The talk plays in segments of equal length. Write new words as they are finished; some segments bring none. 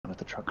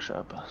the truck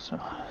shop. So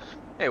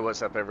Hey,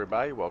 what's up,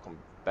 everybody? Welcome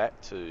back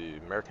to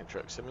American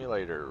Truck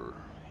Simulator.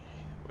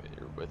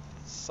 We're with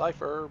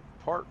Cipher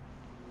Part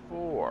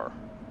 4.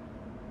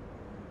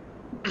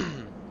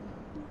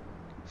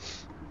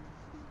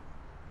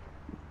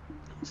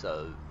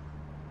 So,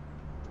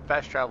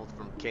 fast traveled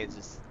from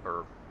Kansas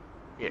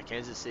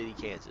City,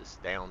 Kansas,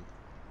 down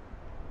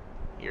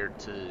here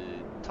to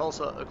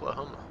Tulsa,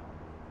 Oklahoma.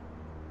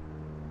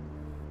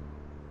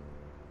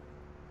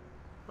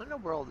 What in the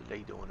world are they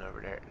doing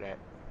over there?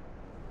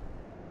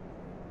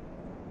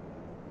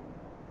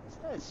 Is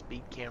that a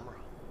speed camera?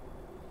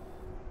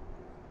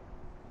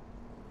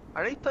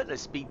 Are they putting a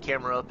speed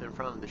camera up in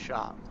front of the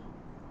shop?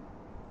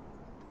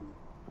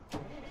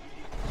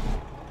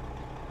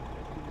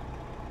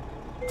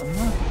 I'm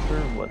not sure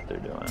what they're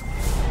doing.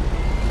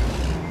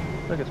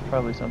 I think it's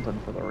probably something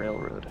for the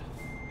railroad.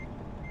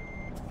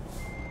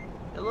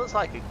 It looks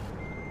like a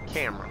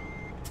camera.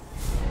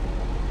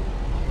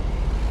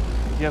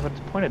 Yeah, but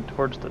it's pointed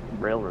towards the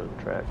railroad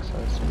tracks, so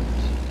I assume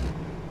it's...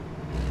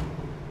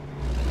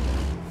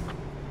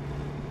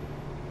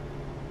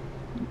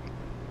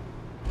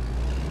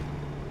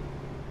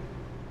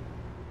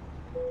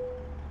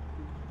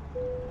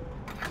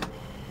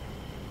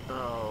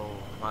 Oh,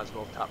 might as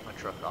well top my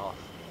truck off.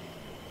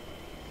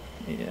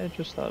 Yeah, I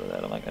just thought of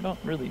that. I'm like, I don't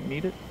really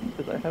need it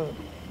because I haven't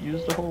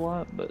used a whole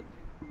lot, but...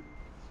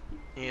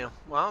 Yeah,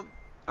 well,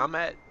 I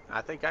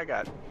think I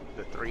got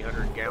the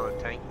 300-gallon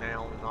tank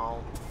now and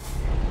all.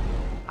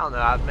 I don't know,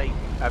 I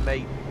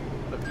made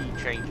a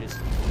few changes.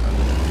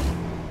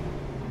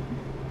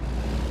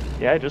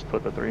 Yeah, I just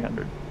put the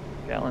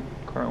 300-gallon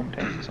chrome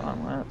tanks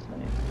on last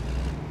night.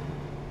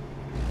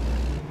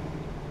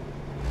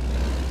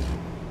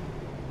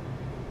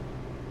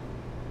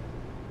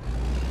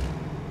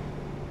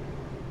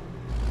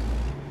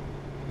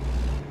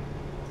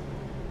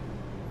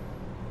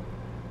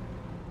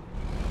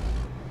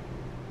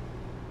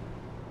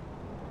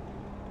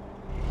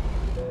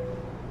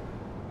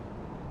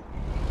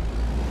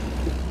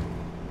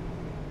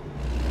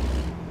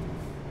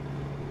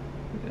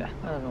 Yeah,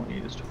 I only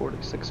used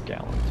 46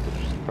 gallons,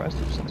 which is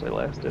impressive since I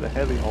last did a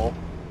heavy haul.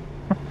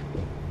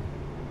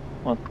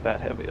 Not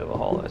that heavy of a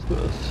haul, I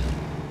suppose.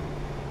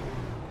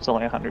 It's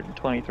only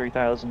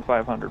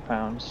 123,500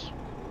 pounds.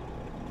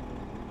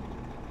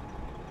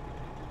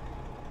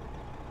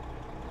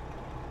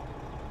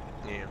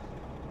 Yeah.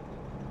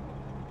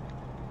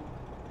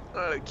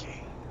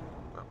 Okay.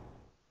 Well,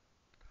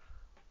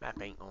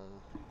 map ain't on.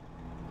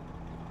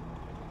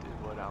 Do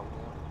what I want.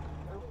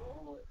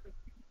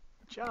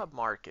 Job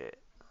market.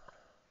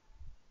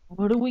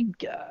 What do we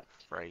got?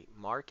 Freight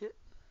market.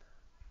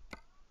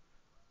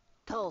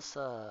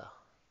 Tulsa.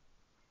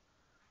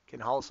 Can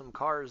haul some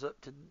cars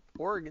up to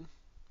Oregon.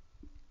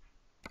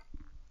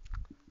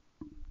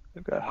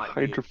 We've That got might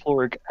be it.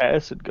 hydrofluoric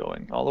acid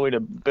going all the way to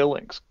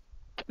Billings.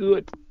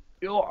 Good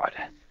God.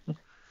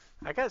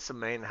 I got some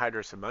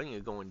anhydrous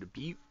ammonia going to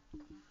Butte.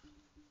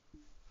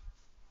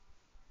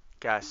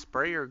 Got a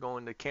sprayer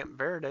going to Camp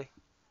Verde.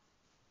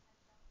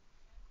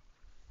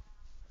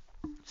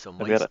 Some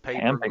I've got a waste paper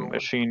tamping going.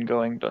 machine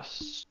going to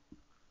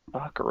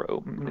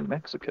Sacaro, New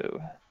Mexico.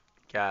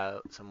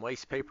 Got some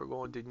waste paper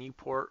going to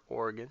Newport,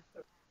 Oregon.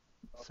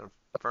 Some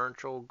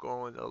furniture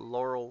going to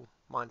Laurel,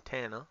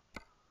 Montana.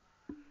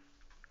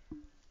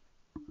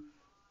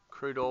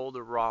 Crude oil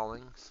to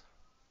Rawlings.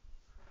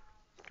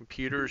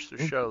 Computers to Ooh,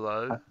 I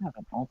Sholo. have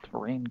an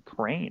all-terrain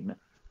crane.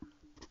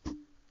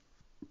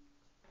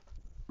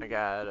 I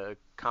got a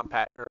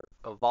compactor,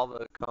 a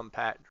Volvo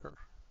compactor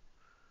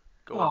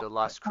going Oh, to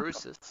Las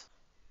Cruces.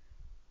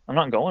 I'm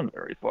not going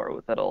very far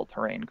with that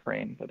all-terrain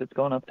crane, but it's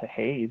going up to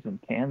Hayes in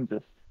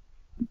Kansas.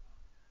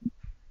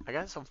 I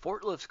got some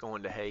forklifts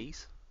going to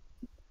Hayes.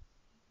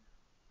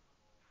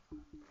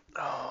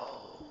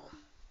 Oh,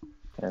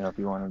 I don't know if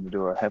you wanted to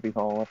do a heavy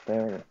haul up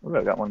there. Ooh,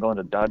 I got one going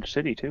to Dodge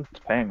City too. It's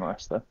paying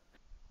less though.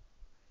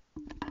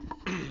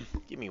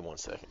 give me 1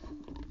 second.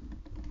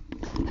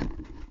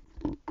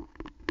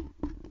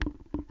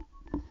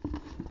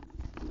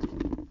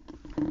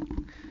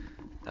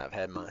 I've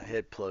had my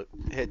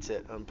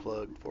headset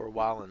unplugged for a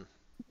while and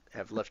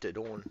have left it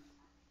on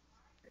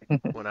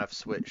when I've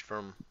switched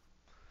from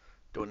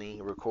doing any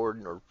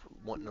recording or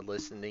wanting to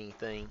listen to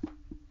anything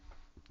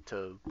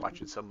to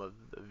watching some of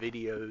the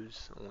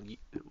videos on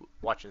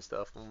watching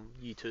stuff on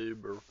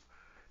YouTube or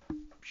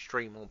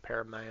stream on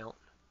Paramount.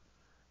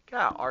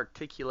 Got an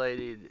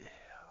articulated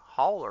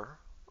hauler,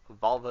 a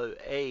Volvo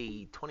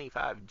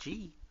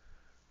A25G,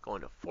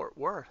 going to Fort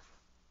Worth.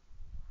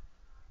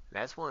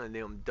 That's one of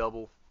them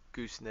double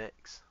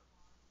goosenecks.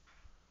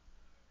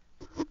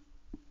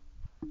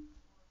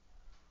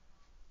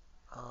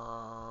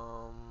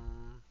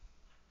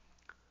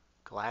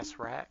 Glass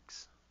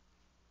racks.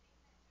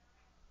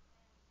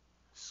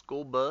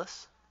 School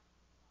bus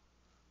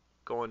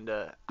going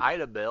to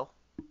Idabel.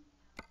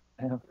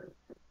 Yeah,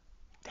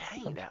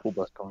 Dang some that, school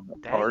bus going to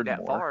dang that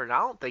Ardmore. far, and I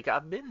don't think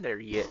I've been there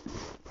yet.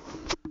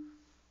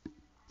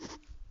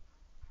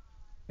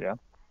 Yeah.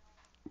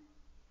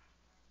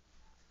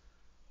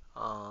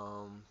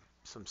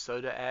 some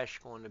soda ash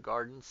going to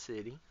Garden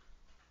City,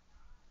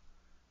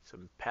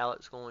 some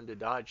pallets going to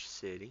Dodge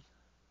City,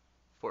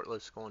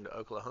 forklifts going to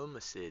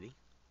Oklahoma City,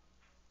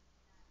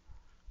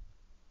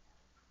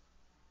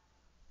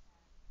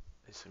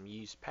 and some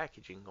used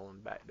packaging going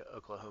back to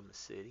Oklahoma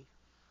City,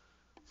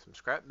 some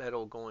scrap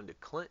metal going to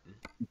Clinton.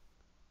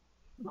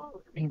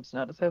 Oh, it's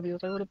not as heavy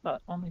as I would have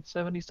thought. Only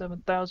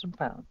 77,000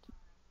 pounds.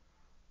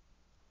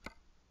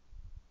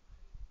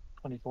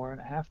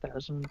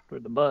 24,500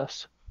 for the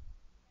bus.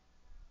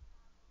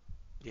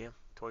 Yeah,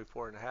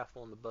 24.5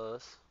 on the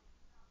bus.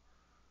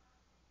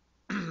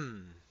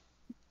 I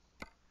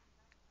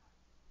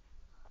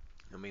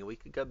mean, we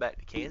could go back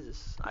to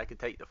Kansas. I could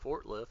take the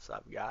forklifts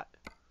I've got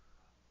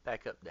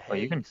back up to Well,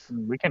 Hayes.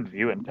 we can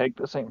view and take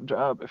the same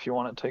job if you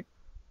want to take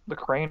the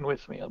crane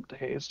with me up to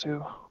Hayes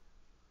too.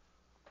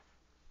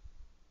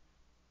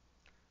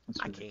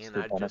 I can.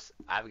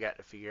 I've got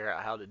to figure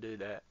out how to do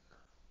that.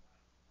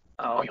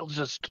 Oh, you'll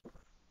just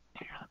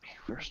here, let me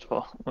first of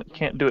all, well, you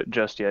can't do it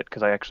just yet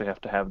because I actually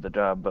have to have the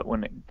job. But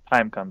when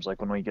time comes, like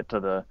when we get to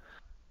the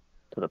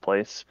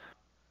place,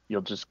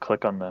 you'll just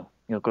click on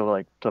you'll go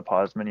like to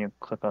pause menu,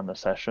 click on the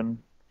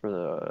session for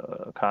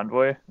the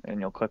convoy,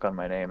 and you'll click on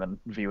my name, and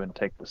view and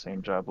take the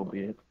same job will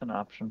be an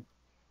option.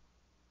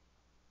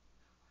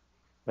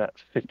 Got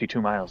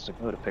 52 miles to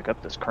go to pick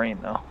up this crane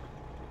though.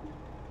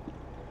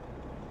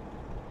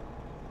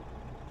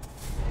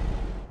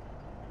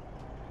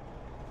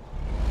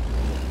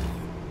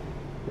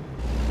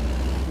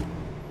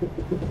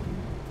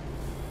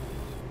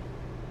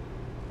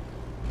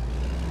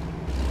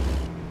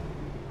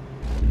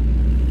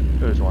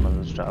 It was one of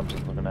those jobs I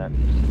was looking at,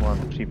 one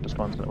of the cheapest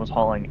ones, that was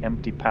hauling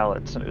empty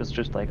pallets, and it was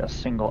just like a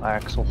single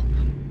axle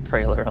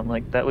trailer. I'm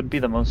like, that would be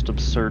the most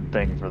absurd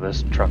thing for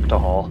this truck to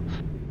haul.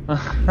 Well,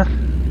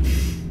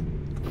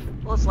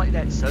 it's like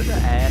that soda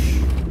ash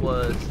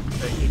was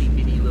an itty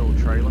bitty little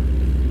trailer.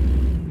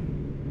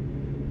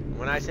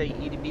 When I say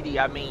itty bitty,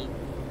 I mean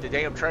the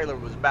damn trailer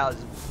was about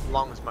as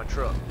long as my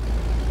truck.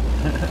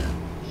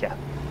 Yeah.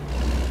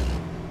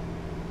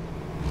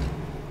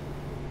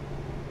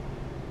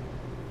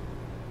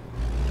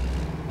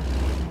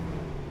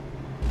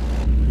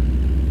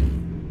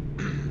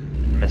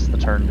 Missed the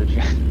turn, did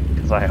you?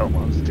 Because I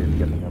almost did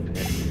getting up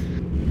here.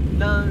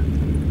 No,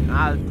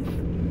 I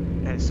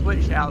had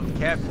switched out the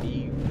cab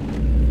view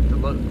to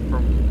look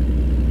from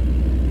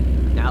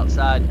the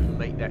outside and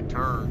make that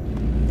turn.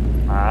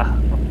 Ah.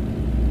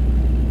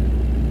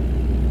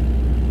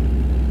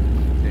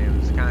 And it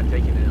was kind of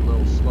taking it a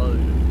little slow to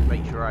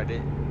make sure I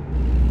didn't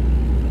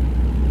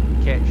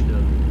catch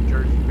the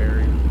Jersey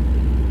barrier.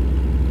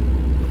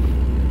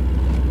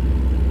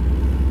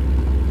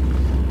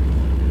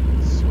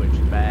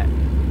 Switched back.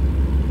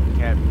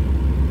 Cab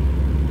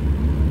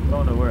view.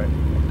 Don't know where I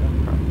got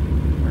from.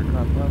 Or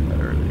dropped off that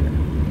earlier.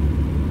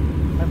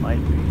 I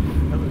might be.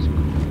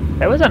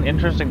 That was an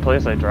interesting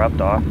place I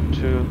dropped off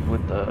to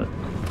with the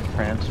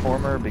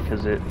transformer,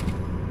 because it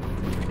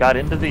got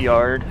into the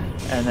yard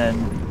and then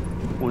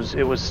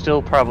it was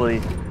still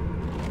probably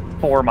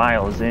 4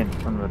 miles in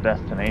from the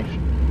destination.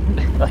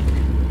 Like,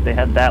 they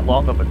had that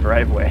long of a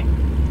driveway.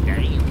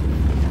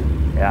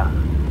 Damn. Yeah.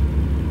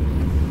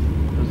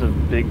 It was a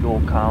big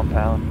old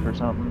compound or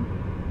something.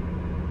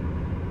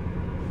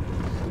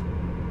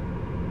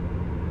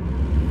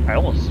 I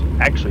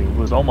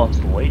was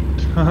almost late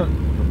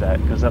with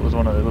that, because it was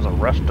a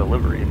rush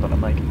delivery, but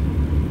I'm like,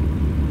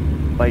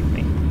 bite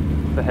me,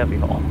 the heavy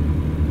haul.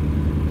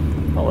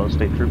 Hello,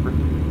 state trooper.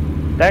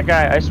 That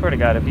guy, I swear to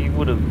God, if he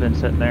would have been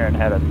sitting there and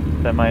had a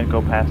semi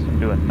go past him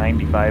doing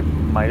 95,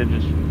 might have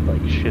just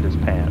like shit his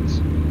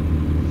pants.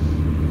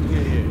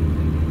 Yeah.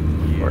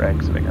 We're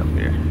exiting up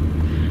here.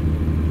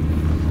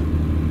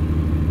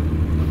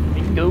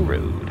 Bingo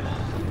Road.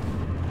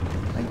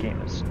 My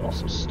game is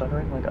also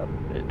stuttering like a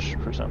bitch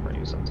for some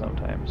reason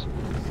sometimes.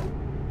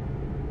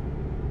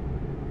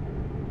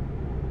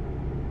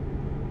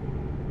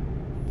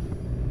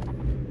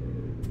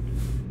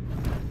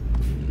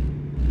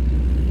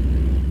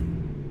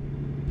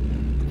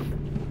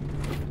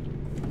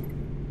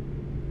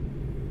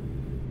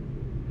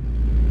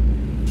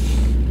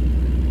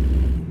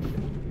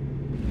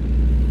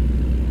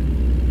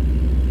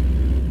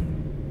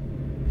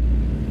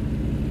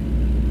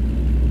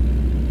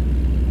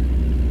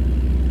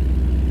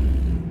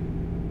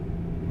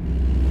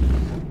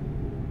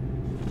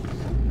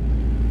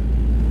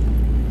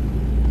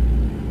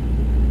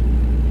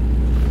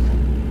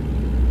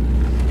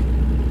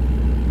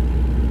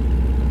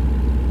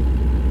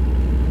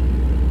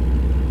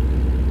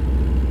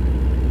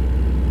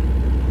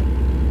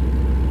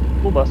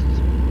 Buses,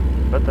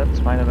 but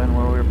that's might have been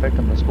where we were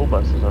picking the school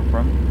buses up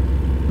from.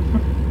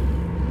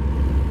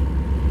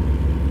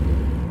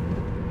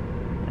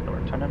 And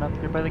we're turning up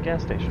here by the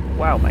gas station.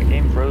 Wow, my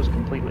game froze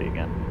completely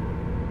again.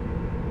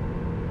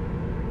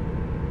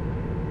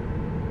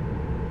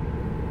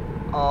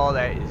 Oh,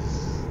 that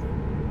is...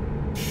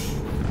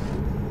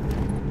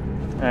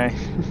 Hey.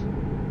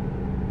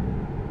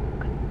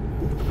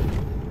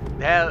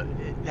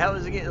 That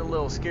was getting a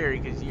little scary,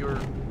 because you were...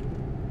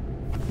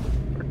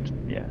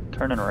 Yeah,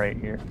 turning right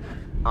here.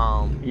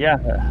 Um, Yeah,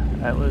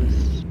 I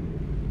was.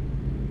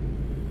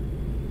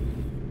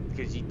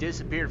 because you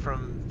disappeared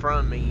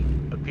from me,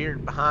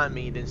 appeared behind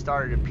me, then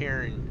started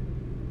appearing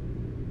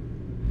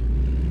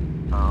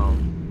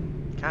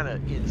kind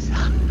of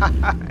inside.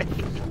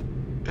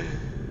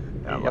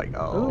 I'm Yep. like, Ooh,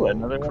 oh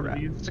another one of crap.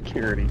 these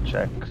security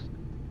checks.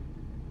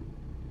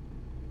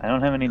 I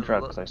don't have any And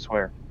trucks, I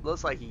swear.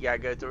 looks like you gotta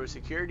go through a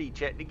security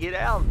check to get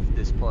out of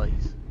this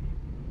place.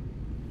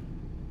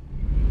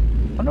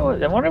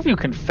 I wonder if you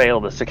can fail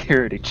the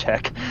security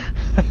check.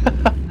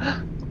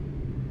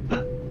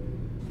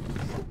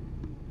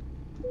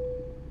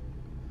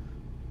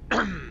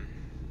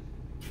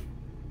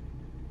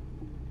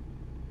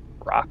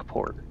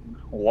 Rockport.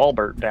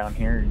 Walbert down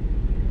here.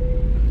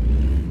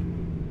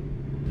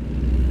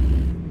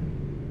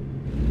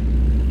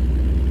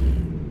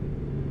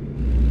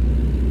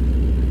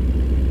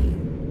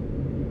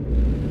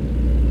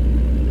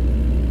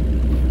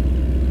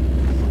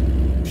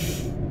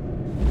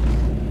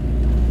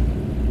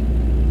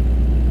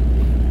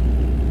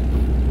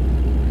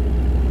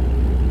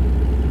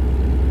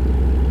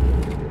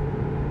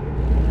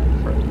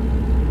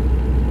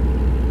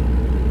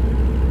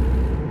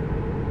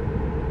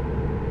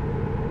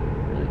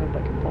 Really hope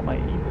I can pull my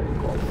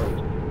e-brake while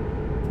frozen.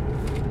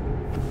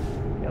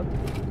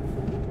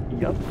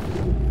 Yep.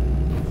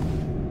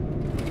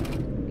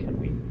 Can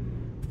we,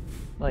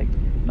 like,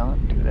 not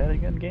do that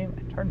again, game?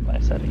 I turned my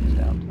settings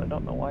down, so I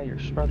don't know why you're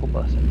struggle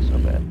busing so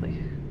badly.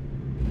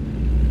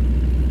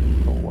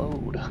 The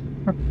load. I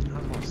was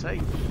gonna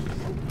say,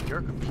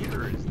 your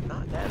computer is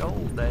not that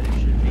old that it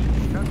should be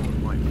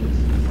struggling like this.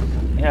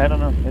 Yeah, I don't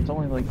know. It's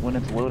only like when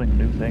it's loading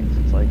new things,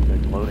 it's like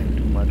it's loading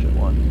too much at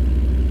once.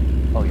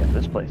 Oh yeah,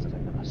 this place is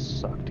gonna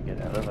suck to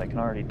get out of, I can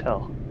already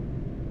tell.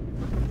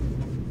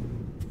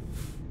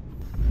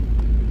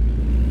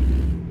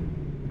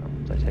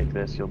 Once I take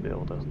this, you'll be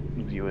able to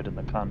view it in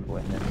the convoy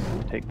and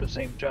then take the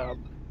same job.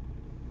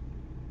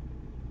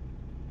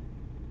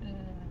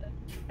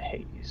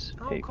 Haze.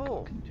 Oh, Take.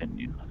 cool.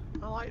 Continue.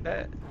 I like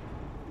that. The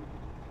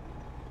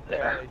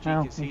There. fact that you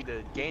Now, can see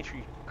the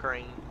gantry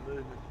crane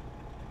moving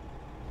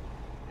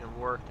and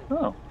working.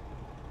 oh,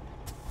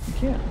 you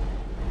can.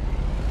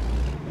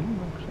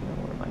 Actually,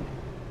 where am I?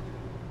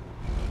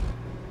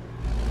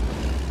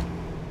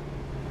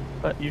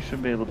 But you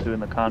should be able to in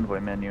the convoy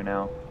menu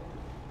now.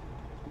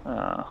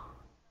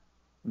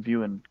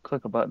 View and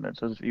click a button that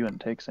says view and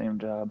take same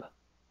job.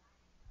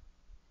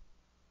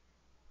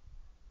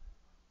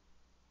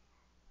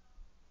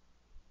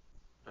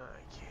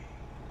 Okay.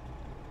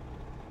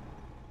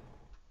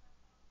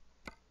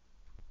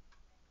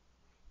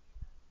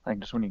 Like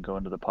just when you go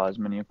into the pause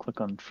menu, click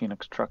on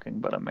Phoenix Trucking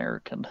but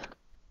American.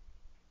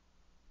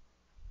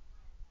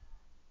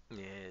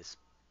 Yeah, it's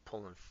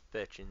pulling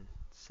fetching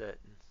settings.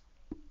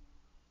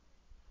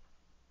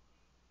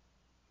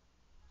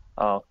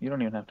 Oh, you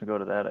don't even have to go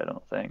to that, I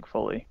don't think,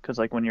 fully. Because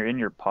like when you're in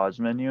your pause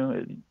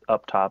menu,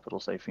 up top it'll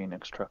say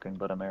Phoenix Trucking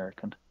but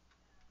American.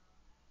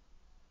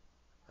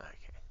 Okay.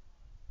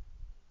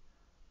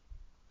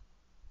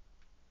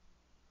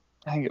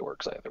 I think it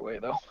works either way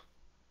though.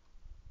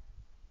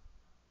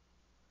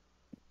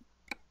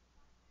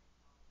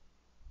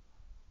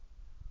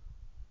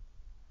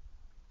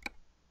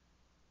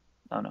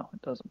 Oh no,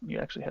 it doesn't. You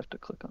actually have to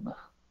click on the...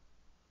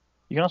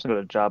 You can also go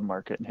to Job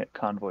Market and hit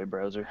Convoy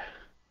Browser.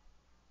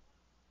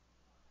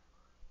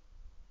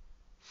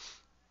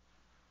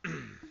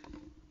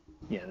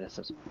 Yeah, this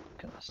isn't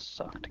gonna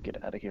suck to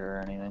get out of here or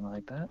anything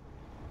like that.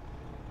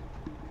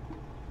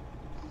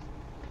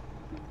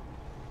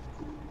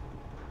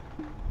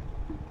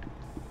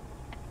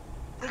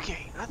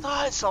 Okay, I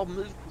thought I saw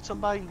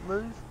somebody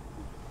move.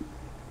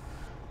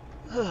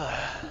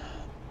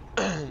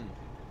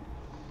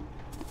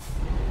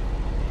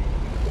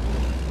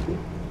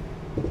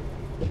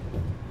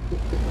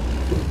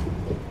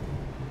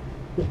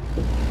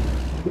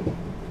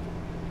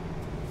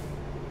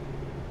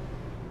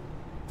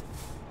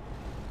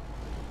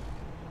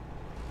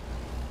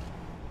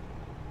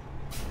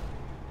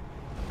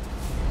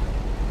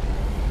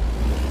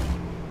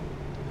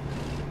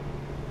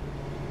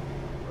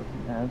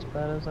 As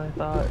bad as I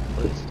thought,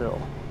 but still.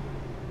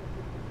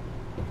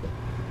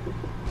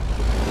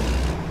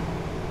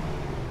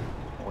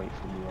 Wait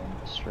for you on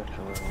the stretch of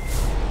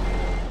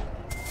road.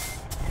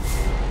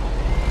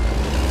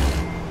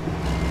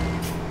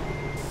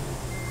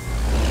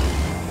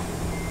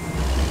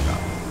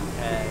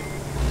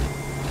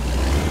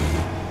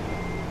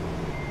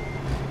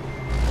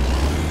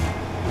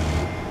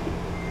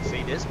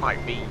 See, this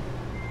might be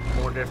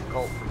more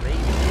difficult for me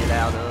to get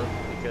out of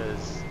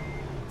because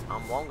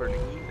I'm longer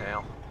than you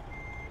now.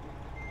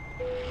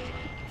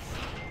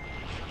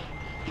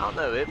 I don't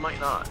know, it might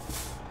not.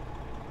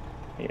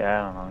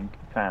 Yeah, I don't know. You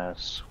can kind of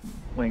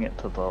swing it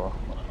to the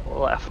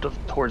left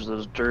towards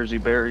those Jersey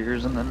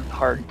barriers and then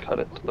hard cut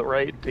it to the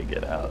right to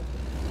get out.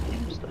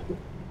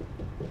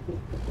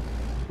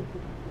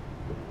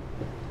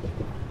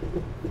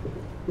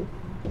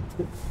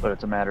 But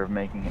it's a matter of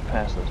making it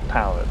past those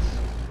pallets,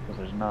 because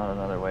there's not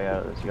another way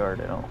out of this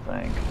yard, I don't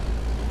think.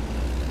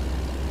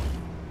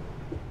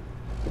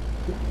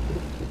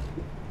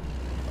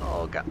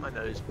 got my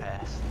nose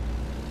passed.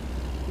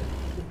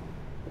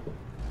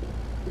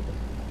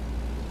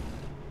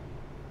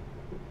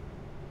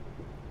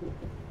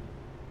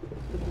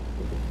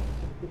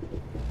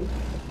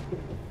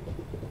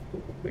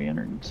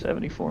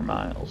 $374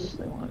 miles.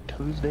 They want it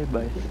Tuesday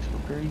by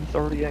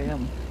 3:30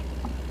 a.m.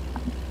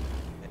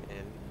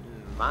 And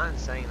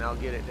mine's saying I'll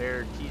get it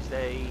there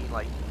Tuesday,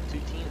 like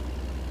 2:10.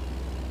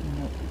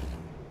 Nope.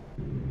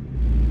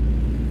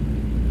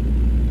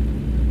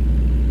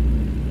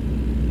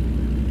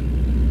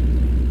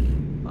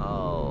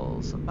 Oh,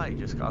 somebody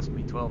just cost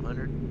me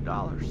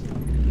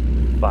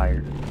 $1,200.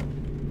 Fired.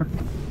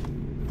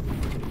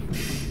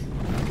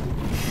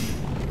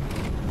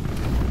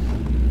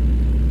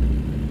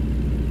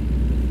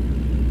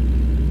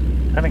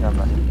 Depending on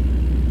the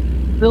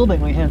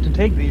building we have to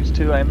take these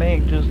to, I may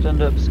just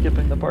end up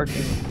skipping the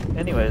parking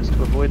anyways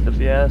to avoid the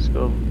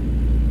fiasco of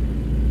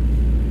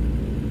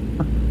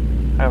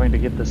having to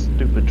get this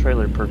stupid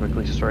trailer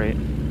perfectly straight.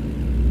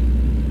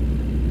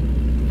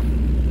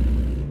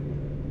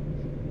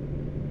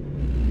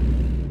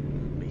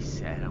 Be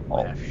sad. I'm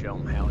gonna have to show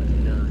them how it's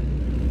done.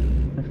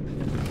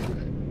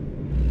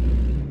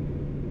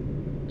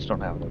 Just don't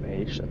have the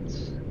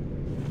patience.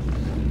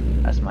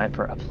 That's my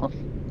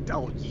problem.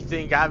 Don't you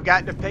think I've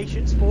got the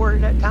patience for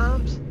it at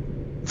times?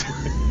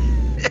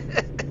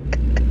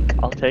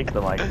 I'll take the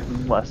like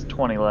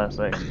 20 less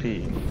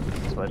XP,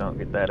 so I don't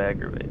get that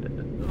aggravated.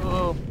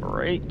 Oh,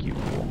 break you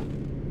fool.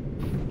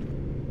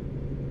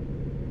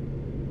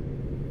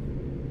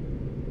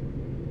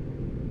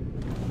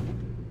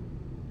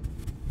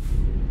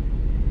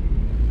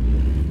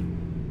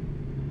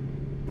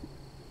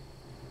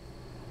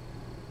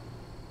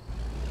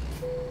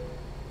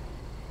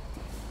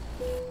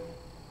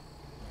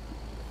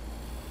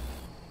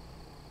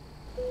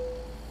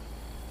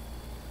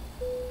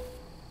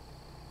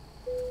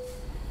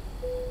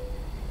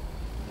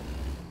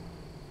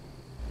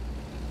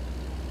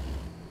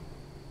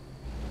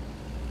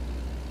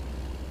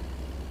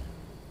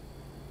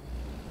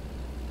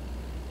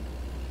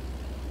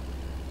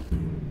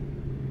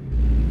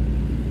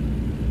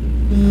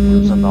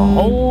 Losing the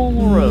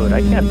whole road.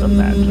 I can't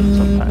imagine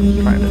sometimes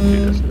trying to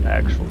do this with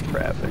actual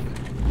traffic.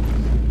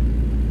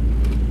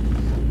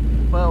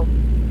 Well,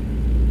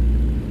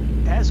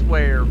 that's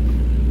where,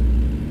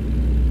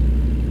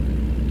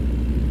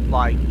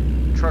 like,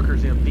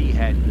 Truckers MP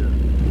had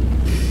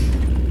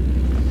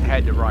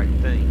the right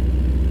thing,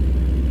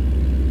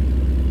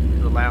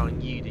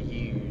 allowing you to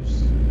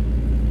use.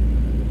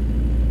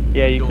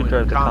 Yeah, you could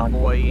drive the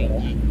convoy.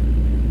 You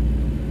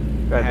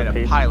had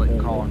a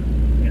pilot car.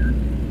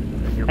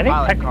 Your I think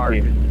pilot car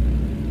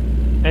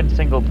technically, in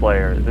single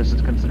player, this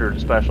is considered a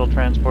special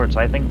transport, so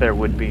I think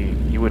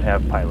you would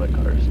have pilot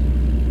cars.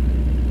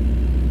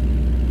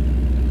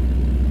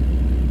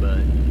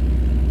 But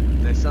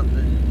there's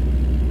something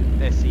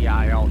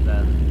SCI ought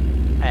to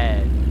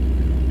add.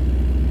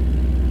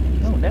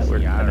 Oh,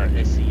 network SCI or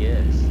connection.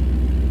 SCS.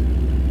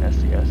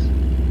 SCS.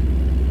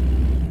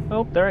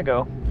 Oh, there I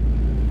go.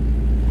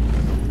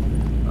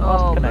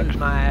 Oh, move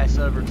my ass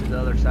over to the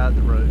other side of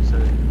the road so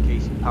in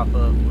case you pop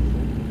up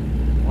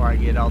before I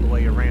get all the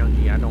way around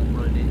you, I don't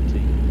run into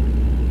you.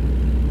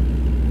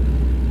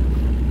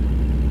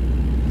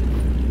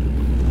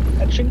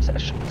 Etching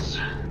sessions.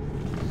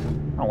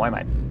 Oh, why am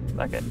I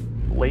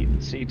fucking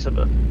latency to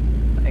the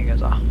thing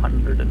is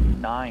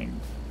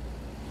 109?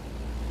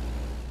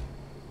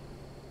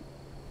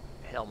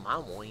 Hell,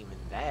 mine won't even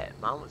that.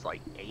 Mine was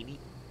like 80,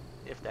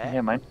 if that.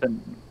 Yeah, mine's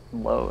been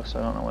low, so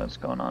I don't know what's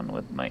going on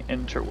with my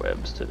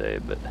interwebs today,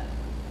 but...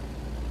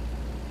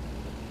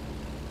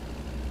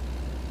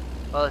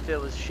 Well, if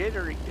it was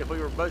shittery, if we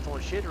were both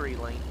on shittery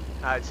link,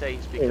 I'd say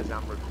it's because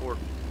I'm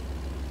recording.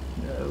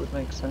 Yeah, it would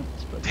make sense,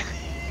 but...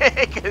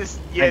 Because,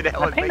 yeah, that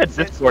would make sense. I think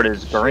the Discord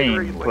is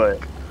green, link. but...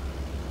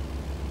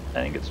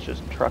 I think it's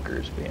just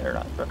truckers being, or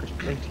not truckers,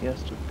 but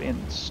ATS just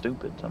being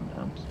stupid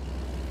sometimes.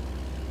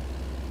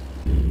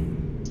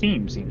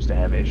 Steam seems to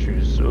have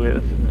issues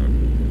with...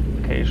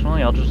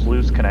 Occasionally, I'll just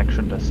lose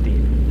connection to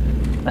Steam.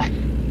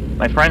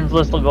 My friends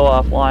list will go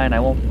offline,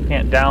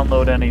 can't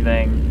download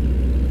anything.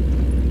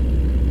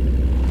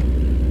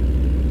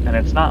 And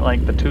it's not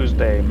like the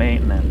Tuesday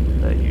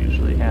maintenance that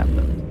usually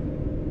happens.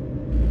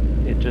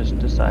 It just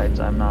decides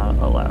I'm not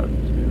allowed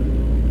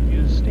to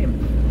use Steam.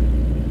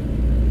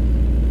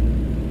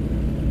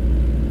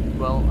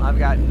 Well, I've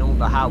gotten on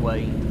the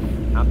highway.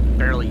 I'm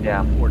barely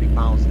doing 40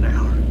 miles an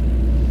hour.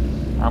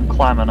 I'm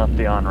climbing up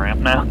the on-ramp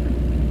now.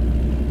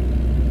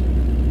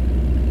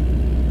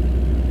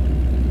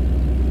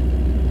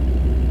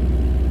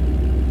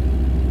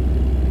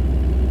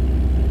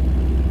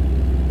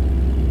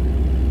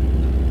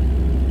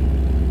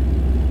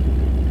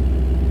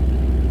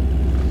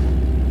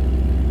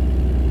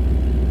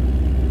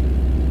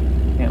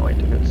 Can't wait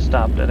to get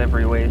stopped at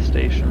every way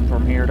station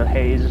from here to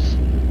Hayes.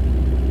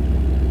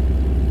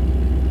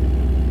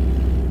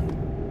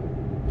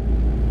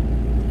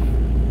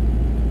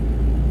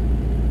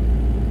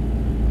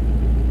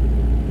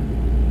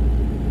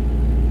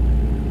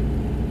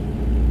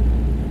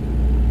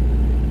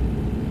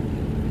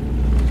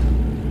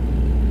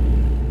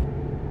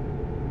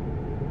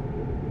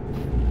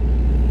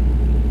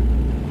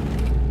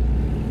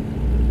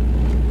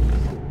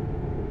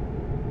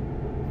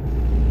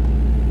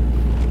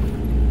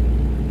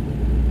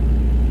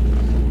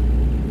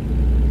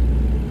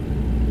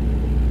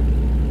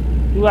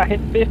 Ooh, I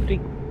hit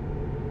 50.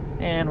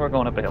 And we're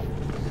going up a hill.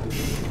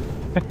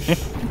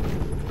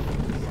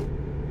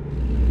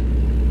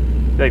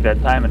 Like that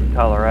time in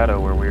Colorado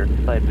where we were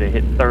excited to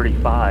hit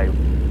 35.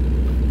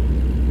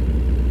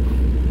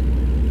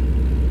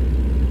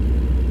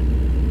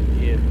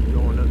 Yeah,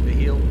 going up the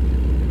hill.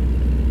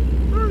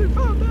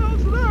 35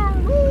 miles an hour,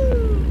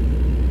 woo!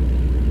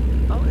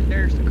 Oh, and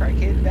there's the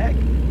crackhead back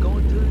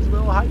going to his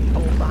little hidey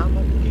hole behind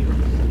my computer.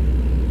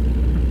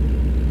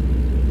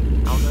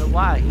 I don't know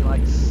why, he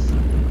likes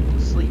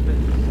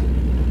sleeping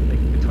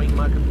between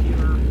my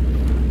computer,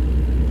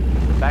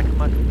 the back of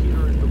my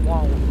computer and the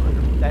wall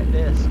under that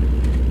desk.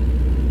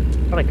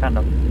 Probably kind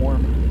of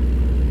warm.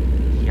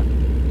 Yep.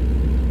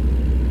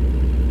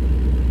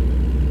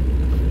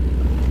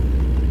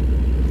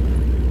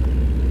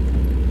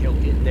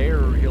 He'll get there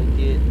or he'll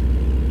get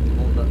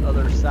on the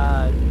other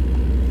side.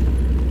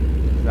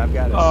 I've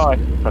got Oh, I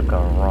took a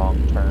wrong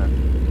turn.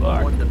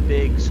 Fuck. one of the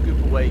big scoop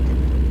away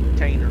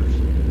containers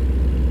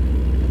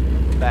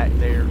back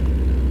there.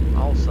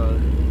 Also,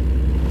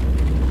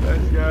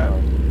 that's got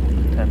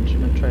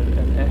Attention and tried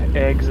and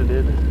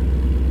exited.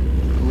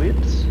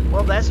 Whoops.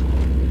 well, that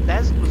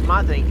was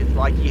my thing. It's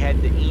like you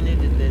had the Enid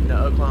and then the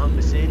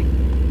Oklahoma City,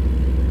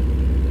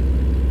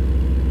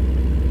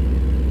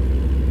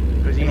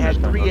 because you had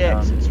 3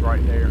 exits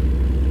right there.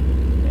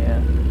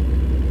 Yeah.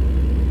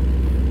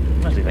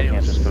 Let's see if I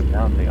can't just go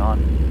down the on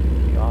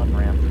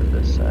ramp for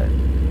this side.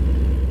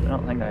 I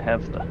don't think I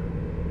have the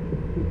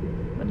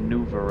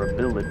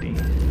maneuverability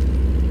to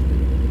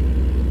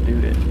do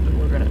it, but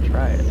we're gonna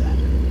try it.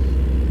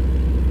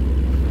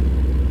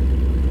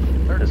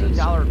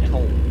 $13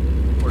 toll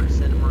for the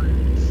Cinnamon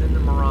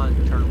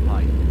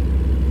Turnpike.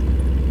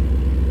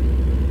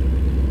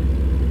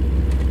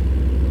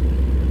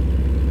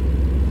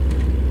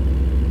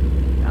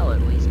 That'll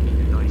at least be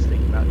the nice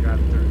thing about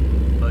driving through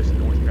most of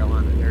North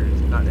Carolina.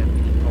 There's not that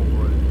many toll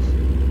roads.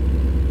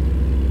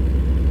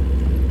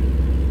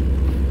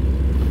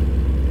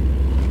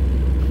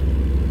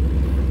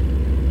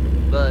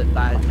 But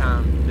by the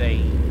time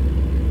they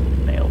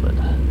Nailed it.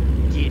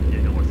 get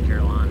to North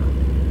Carolina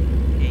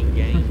in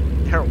game,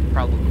 there'll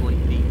probably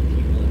be a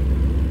few more.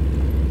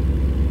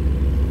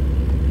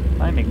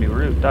 Finding new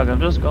route. Doug,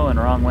 I'm just going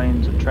wrong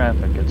lanes of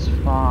traffic. It's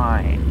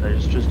fine.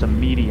 There's just a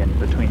median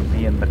between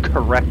me and the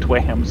correct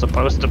way I'm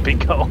supposed to be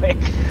going.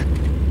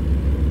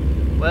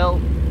 Well,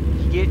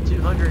 you get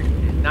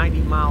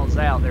 290 miles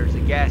out, there's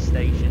a gas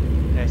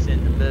station that's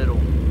in the middle.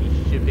 You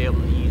should be able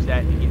to use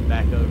that to get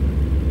back over.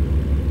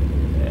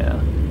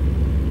 Yeah.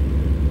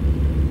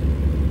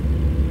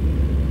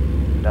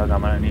 Doug,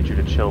 I'm gonna need you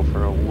to chill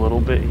for a little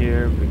bit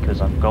here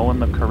because I'm going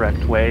the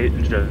correct way,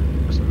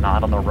 just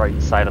not on the right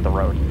side of the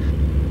road.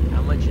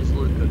 How much is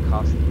Luca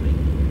costing me?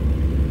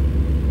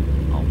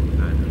 Oh,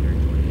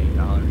 $928.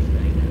 That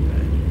ain't that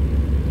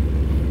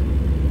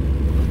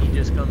bad. You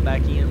just come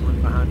back in,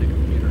 look behind the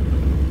computer.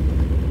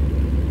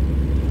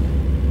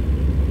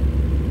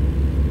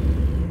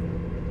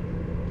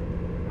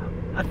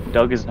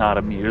 Doug is not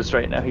amused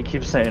right now. He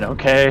keeps saying,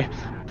 okay,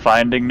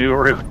 finding new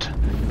route.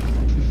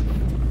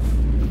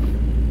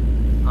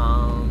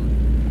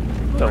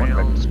 Don't expect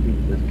Around to speed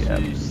this gap.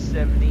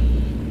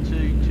 272,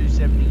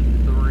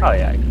 273. Oh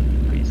yeah, I can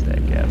increase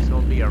that gap. It's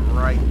gonna be a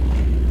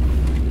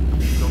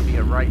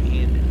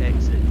right-handed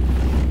exit.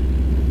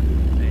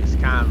 And it's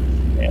kind of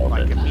Nailed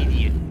like it.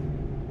 immediate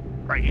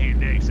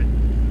right-handed exit.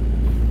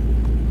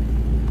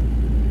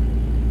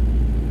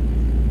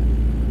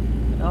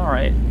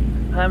 Alright,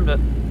 time to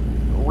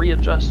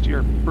readjust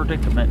your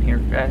predicament here,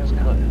 guys.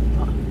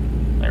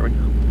 There we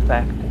go.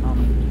 Back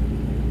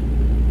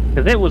down.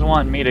 Because it was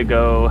wanting me to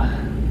go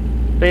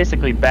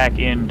basically back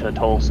into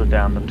Tulsa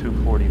down the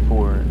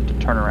 244 to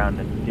turn around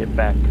and get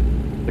back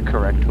the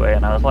correct way.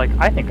 And I was like,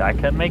 I think I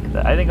can make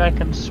that. I think I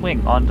can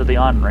swing onto the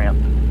on-ramp.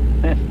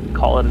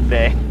 Call it a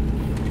day.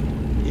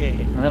 Yeah.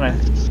 And then I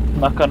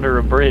snuck under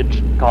a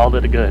bridge, called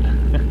it a good.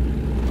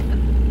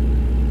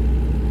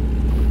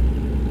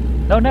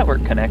 No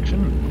network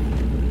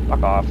connection.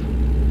 Fuck off.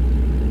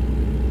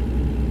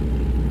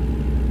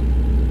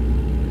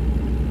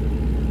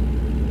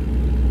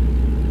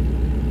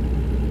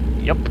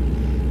 Yep.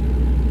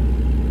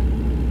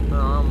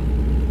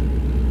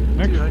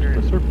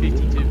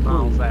 252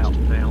 miles out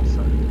now,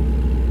 so.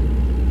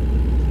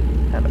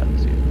 How about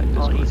see if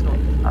I just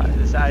He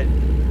decided,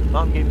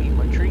 Mom gave me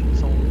my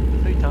treats on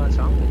the futon,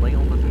 so I'm gonna lay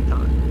on the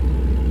futon.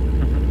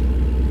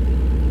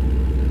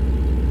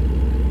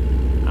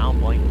 I don't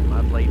blame him.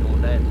 I've laid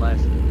on it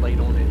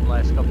the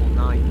last couple of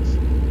nights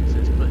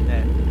since putting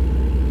that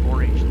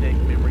 4-inch thick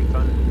memory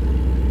foam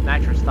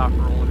mattress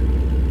topper on.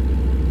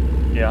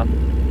 Yeah.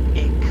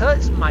 It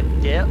cuts my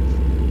depth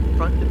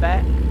front to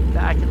back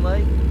that I can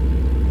lay,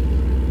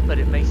 but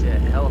it makes it a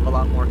hell of a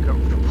lot more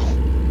comfortable.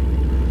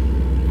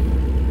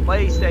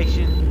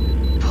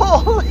 PlayStation,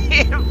 pull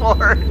in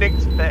for an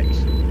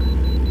inspection.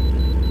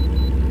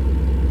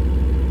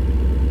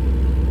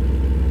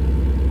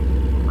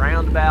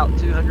 Round about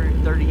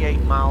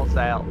 238 miles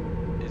out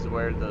is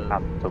where the...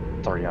 I'm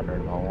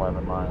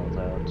 311 miles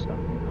out, so...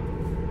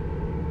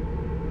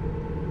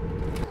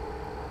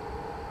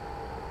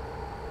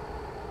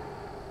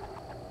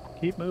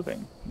 Keep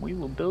moving. We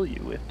will bill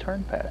you with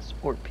turn pass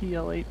or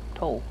PL8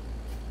 toll.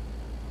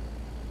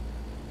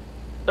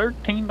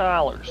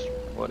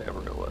 $13,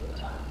 whatever it was.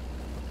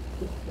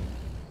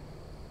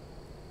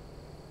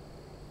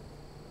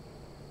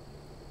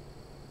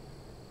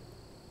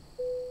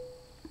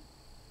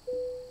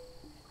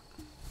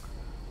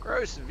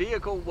 Gross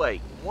vehicle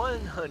weight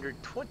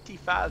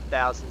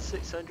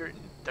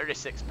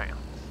 125,636 pounds.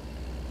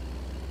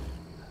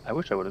 I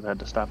wish I would have had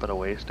to stop at a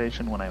weigh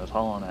station when I was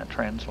hauling that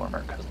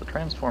transformer, because the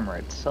transformer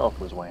itself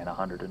was weighing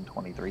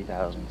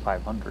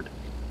 123,500.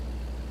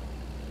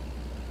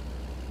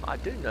 I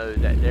do know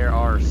that there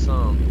are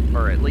some,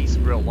 or at least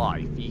real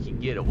life, you can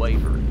get a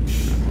waiver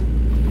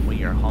when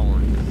you're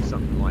hauling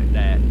something like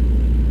that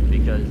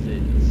because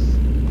it's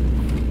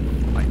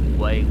like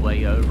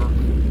way over.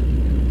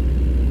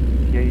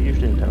 Yeah, you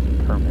usually have to have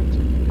permits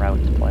and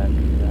routes planned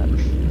for that.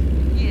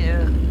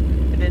 Yeah,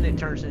 and then it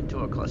turns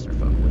into a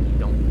clusterfuck when you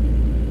don't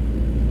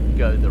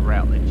go the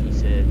route that you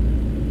said.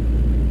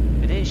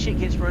 And then shit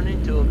gets run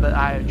into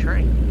by a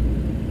train.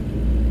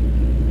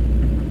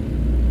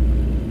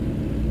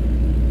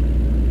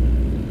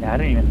 Yeah, I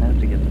didn't even have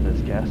to get to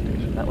this gas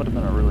station. That would have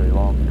been a really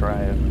long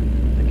drive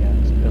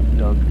against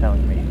Doug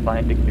telling me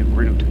find a new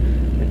route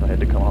if I had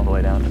to come all the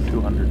way down to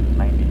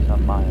 290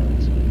 some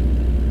miles.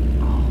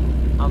 Oh,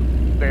 I'm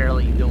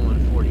barely doing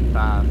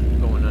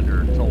 45 going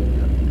under a toll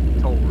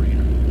reader.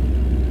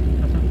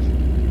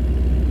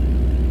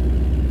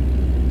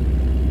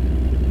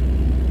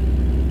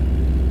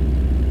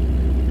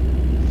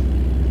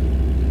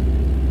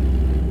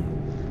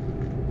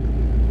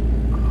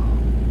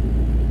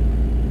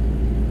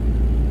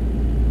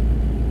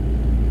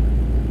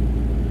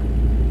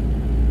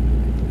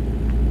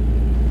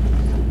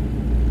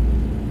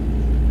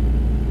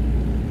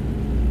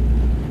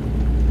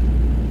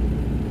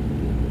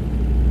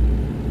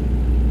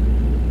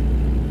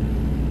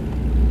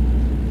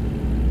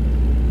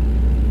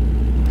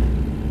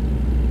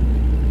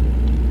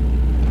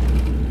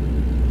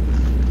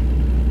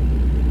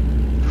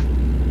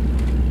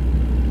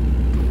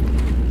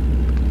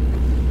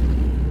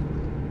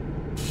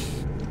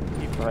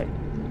 Right,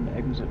 and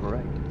exit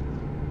right.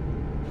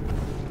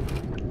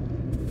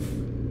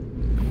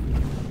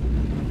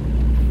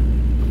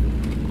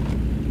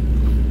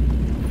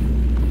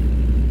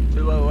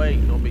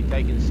 Gonna be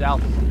taking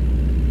south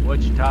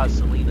Wichita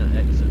Salina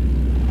exit.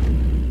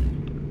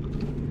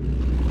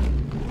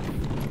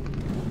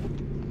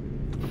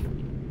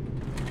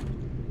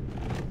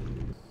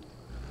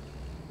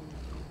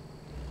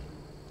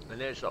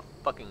 And there's a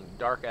fucking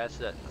dark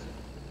asset.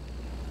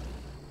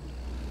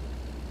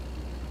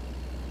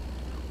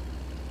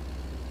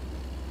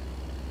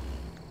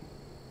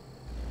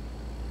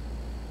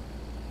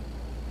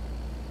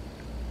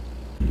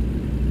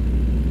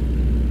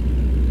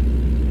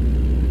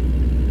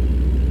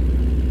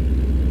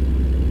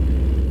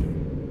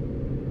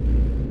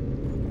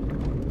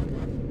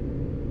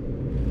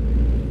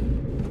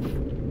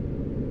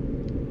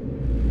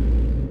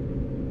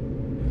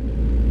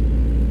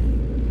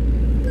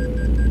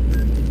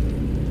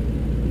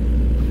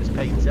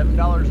 Paid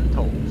 $7 in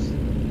tolls.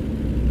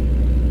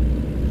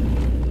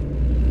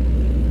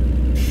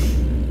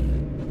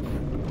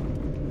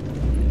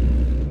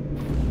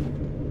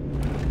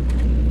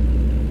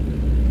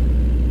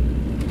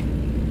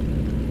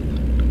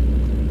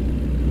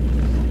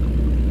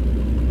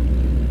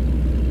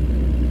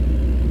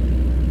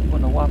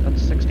 Went a whopping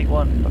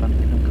 61, but I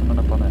think I'm coming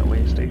up on that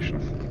weigh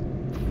station.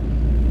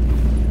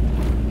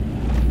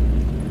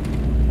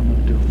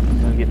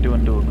 I'm gonna get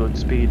doing to a good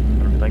speed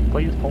and I'm gonna be like,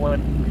 please pull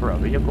in for a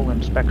vehicle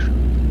inspection.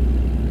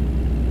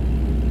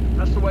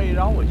 That's the way it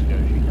always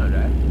goes, you know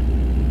that.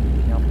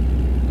 Yep.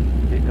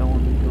 Get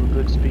going to a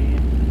good speed.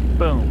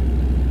 Boom.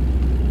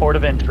 Port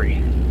of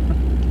entry.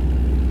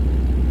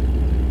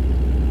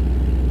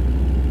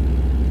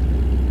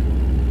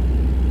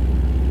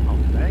 Oh,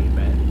 that ain't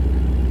bad.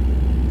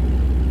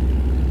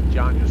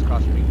 John just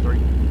cost me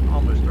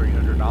almost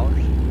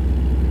 $300.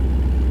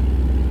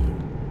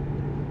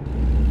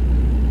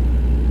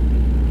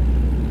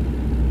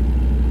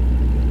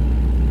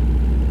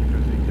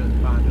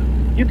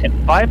 You can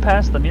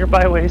bypass the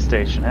nearby way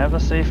station. Have a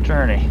safe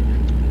journey.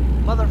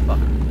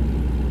 Motherfucker.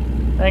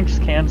 Thanks,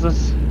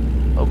 Kansas.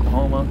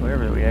 Oklahoma,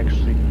 wherever we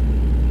actually... I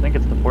think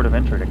it's the port of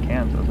entry to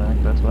Kansas. I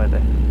think that's why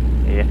they...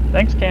 Yeah.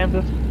 Thanks,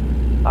 Kansas.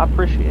 I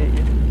appreciate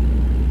you.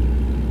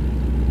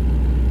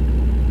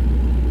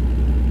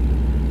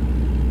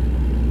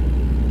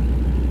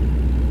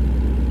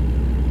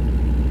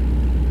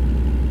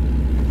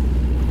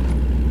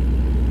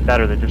 That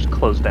or they just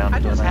closed down. I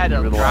just had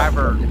a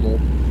driver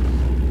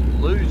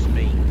lose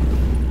me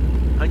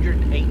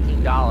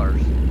 $118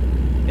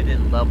 and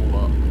then level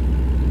up.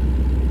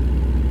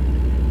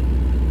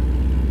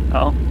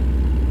 Oh.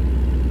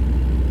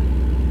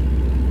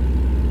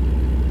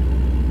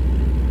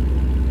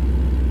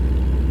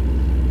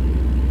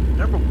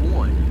 Number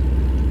one,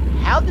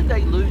 how did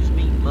they lose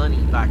me money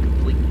by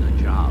completing a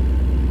job?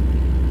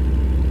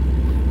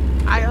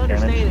 I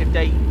understand if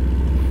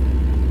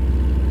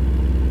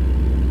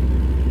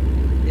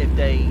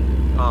they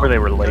Where they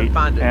were Go late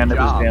find a and it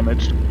was job.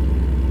 damaged. Are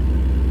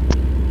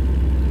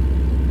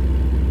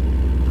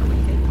we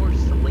heading towards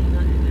Salina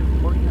and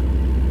Emporia?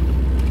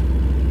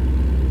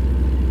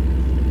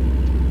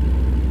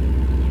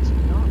 Yes, we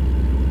are.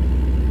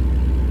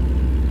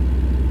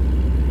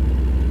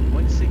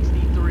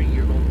 163,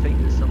 you're going to take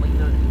the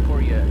Salina and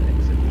Emporia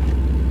exit.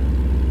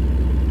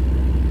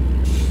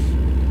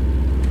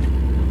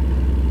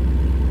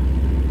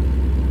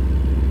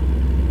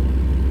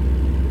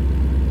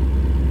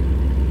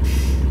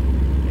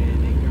 And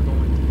then you're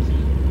going to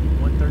keep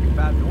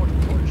 135 north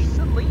towards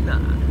Salina.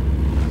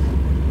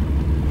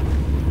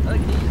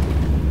 Again.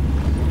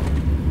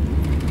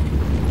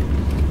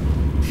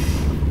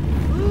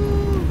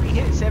 Woo! We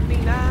hit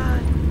 79.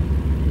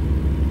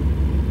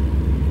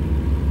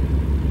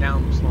 Now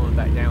I'm slowing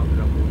back down because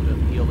I'm going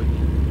uphill again.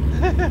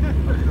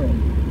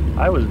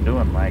 I was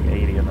doing like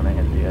 80 and then I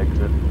hit the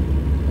exit.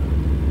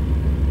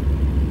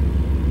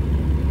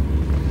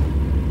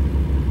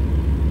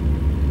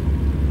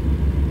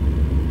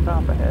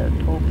 Stop ahead,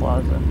 toll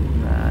plaza.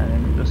 Nah,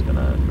 I'm just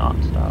gonna not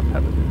stop.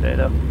 Have a good day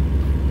though.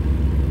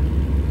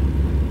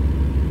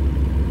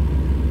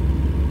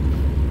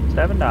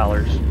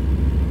 $7.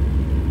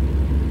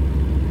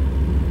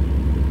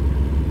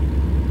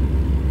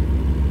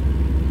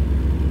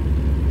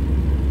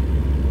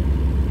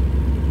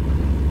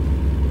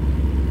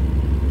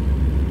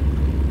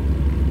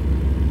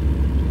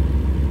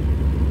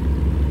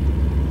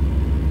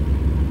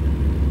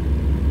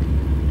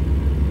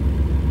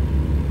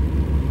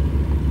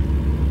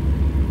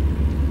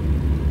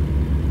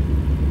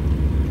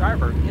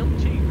 Driver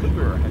MT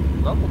Cougar has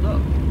leveled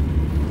up.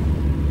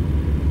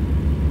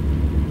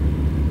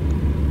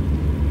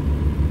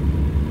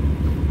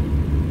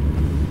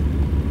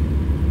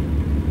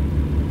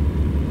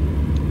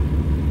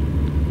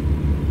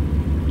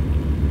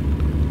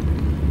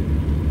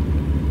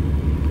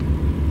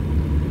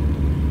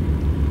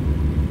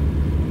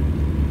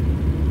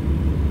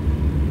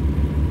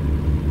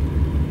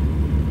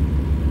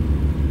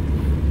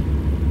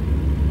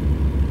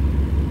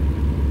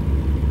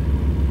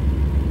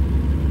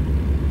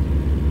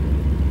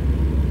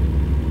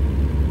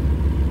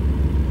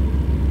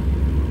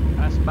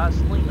 Passed by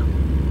Selena.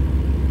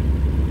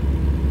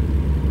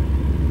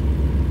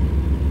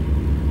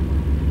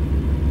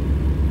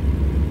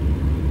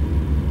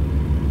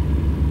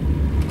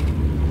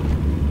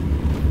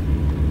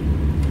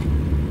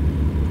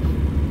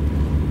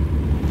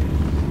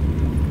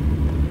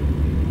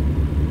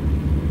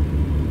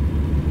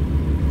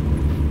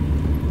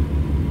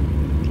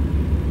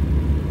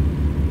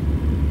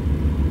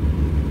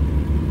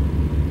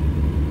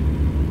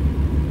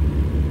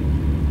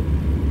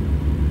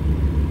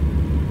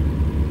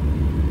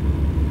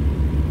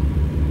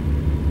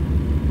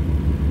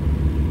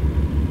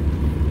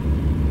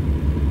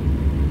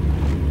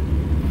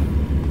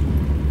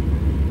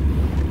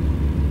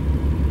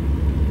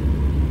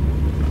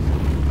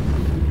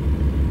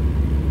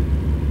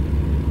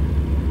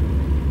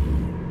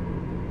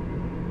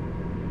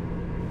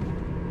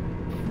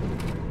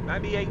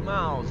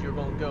 Miles, you're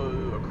going to go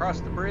across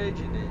the bridge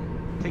and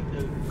then take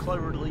the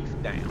clover leaf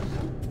down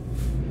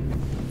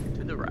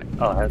to the right.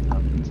 Oh, that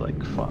sounds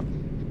like fun.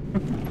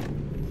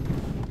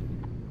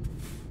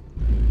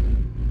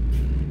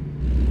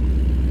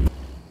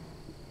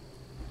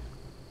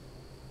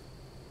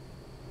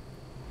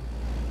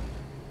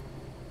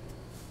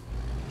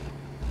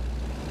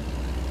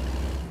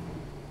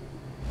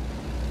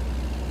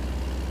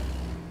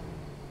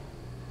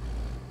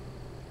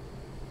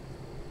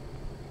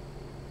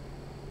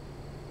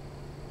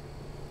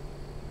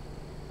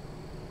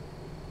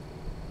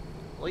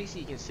 At least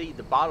you can see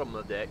the bottom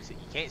of the exit.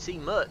 You can't see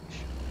much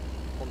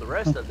on the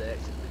rest of the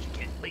exit, but you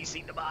can at least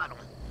see the bottom.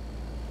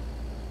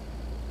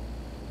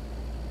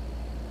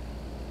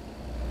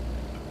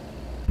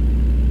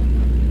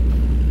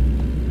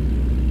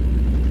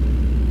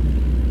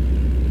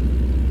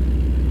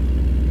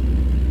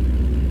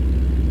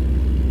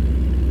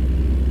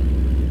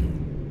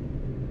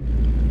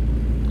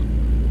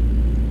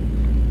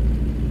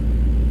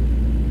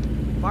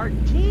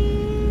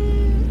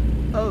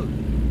 Martin! Oh,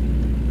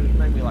 it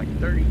made me like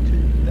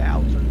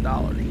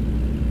 $32,000.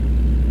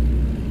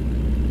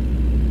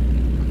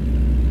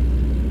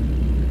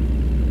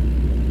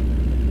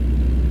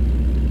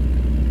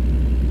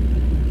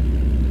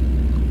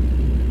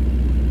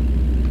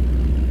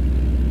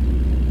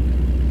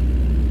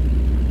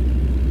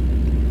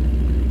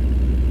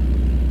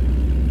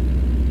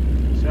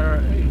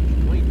 Sarah H,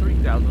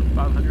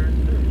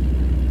 23,502.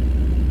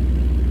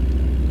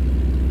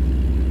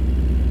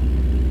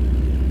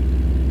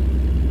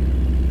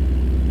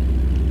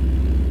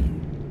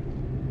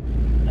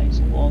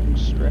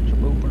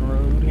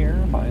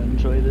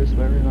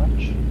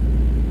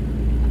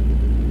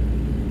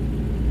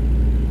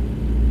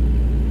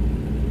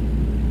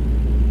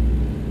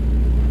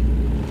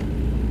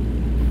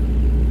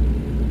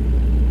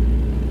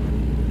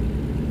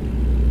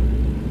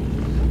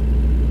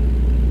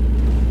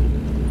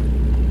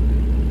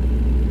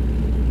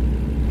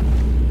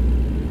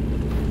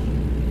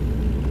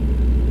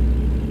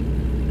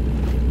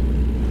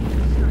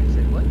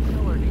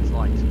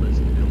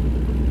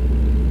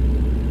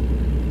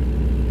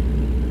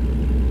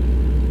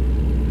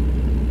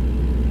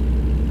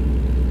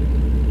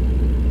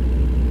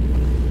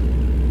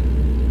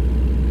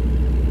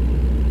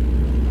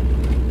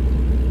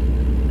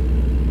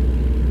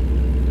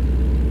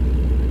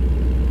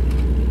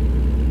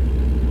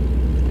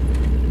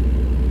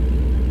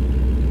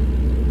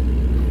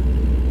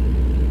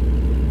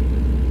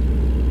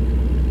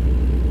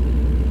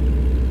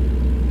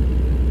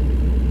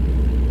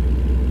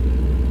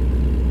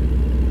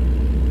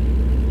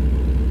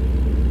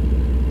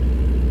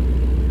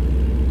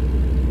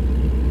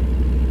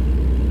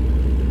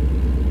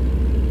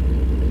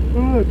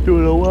 I'm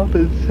doing a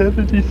whopping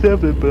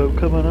 77, but I'm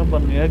coming up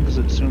on the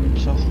exit soon,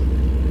 so.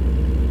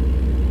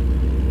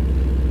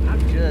 I'm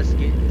just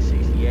getting to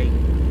 68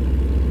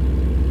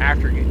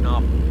 after getting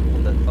off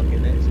on that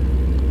fucking exit.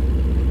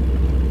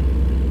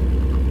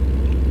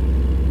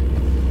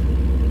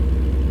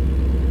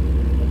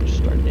 I'll just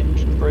start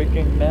engine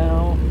braking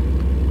now.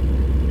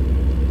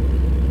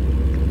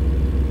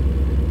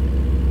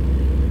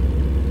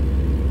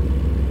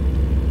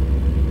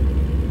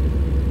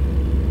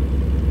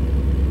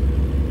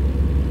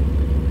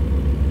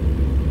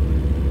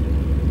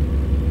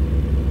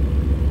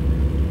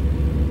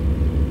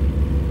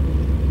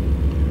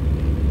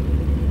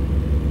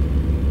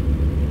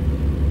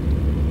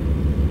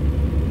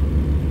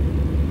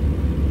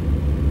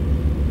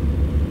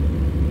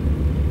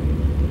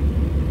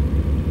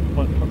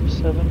 Went from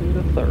 70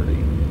 to 30.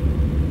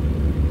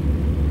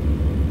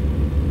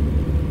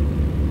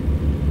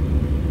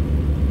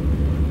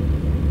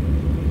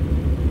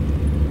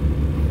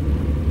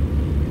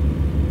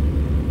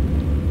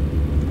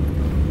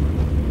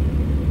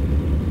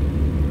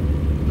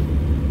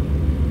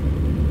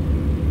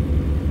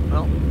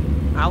 Well,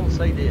 I will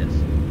say this.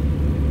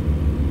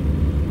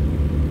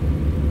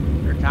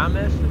 Their time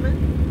estimate,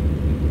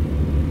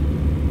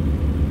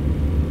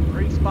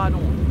 pretty spot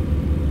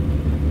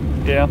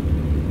on. Yeah.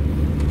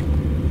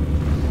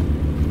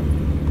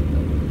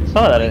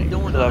 Saw that. Ain't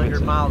doing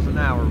 100 miles an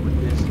hour with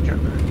this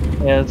jumper.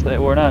 Yeah,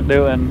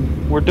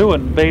 we're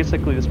doing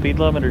basically the speed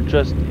limit, or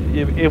just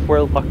if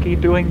we're lucky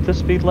doing the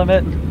speed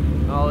limit.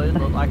 Oh, it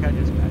looked like I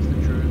just passed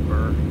the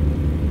trooper.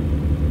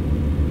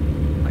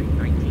 Like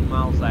 19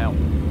 miles out.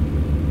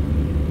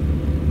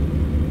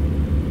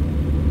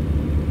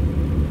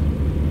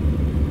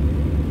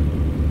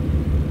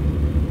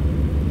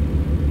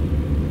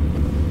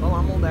 Well,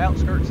 I'm on the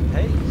outskirts of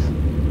Hayes.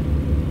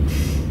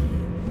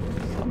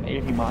 I'm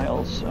 80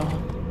 miles, so.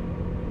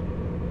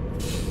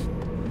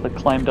 If I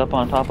climbed up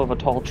on top of a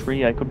tall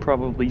tree, I could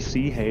probably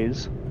see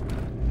Hayes.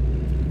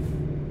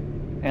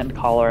 And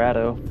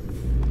Colorado.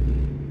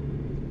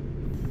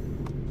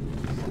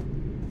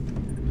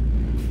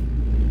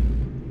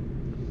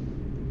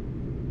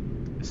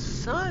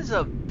 Sons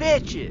of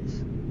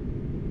bitches!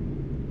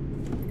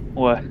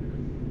 What?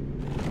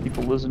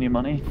 People losing you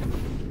money?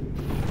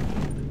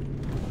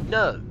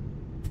 No.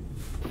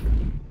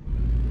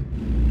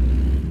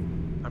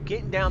 I'm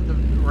getting down the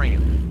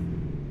ramp.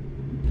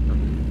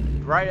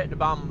 I'm right at the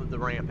bottom of the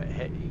ramp at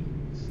Hayes.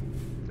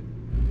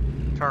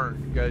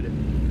 Turn to go to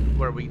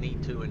where we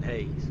need to in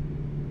Hayes.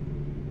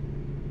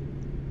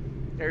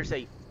 There's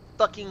a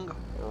fucking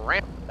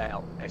ramp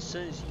out as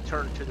soon as you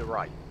turn to the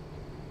right.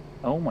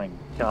 Oh my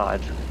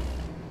god.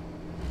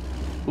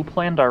 Who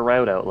planned our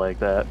route out like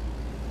that?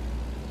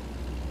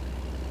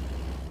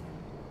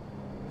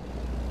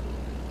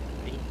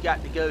 And you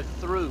got to go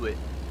through it,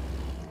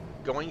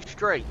 going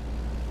straight.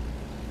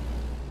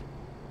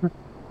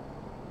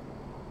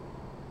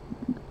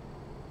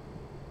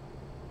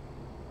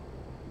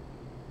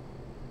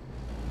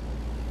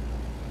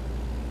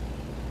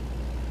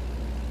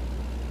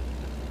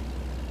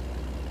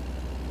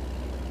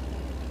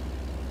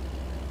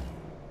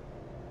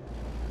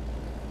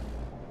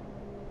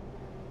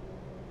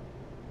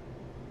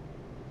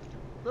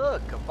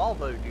 Look, a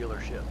Volvo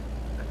dealership.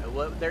 I know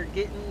what they're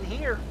getting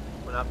here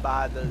when I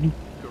buy the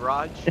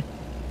garage.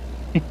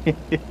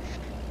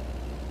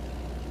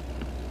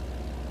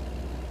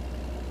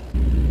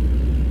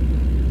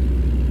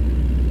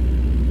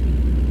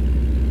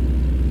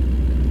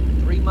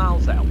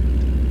 Miles out.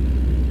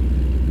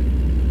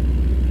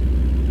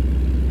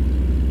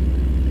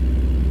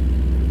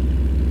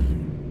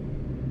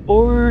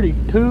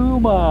 "42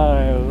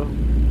 miles.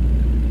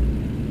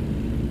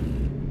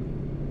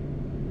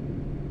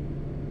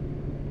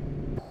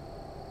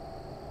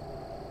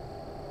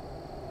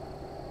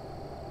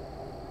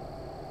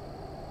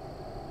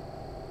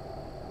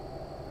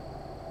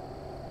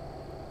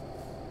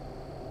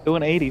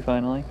 Doing 80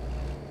 finally.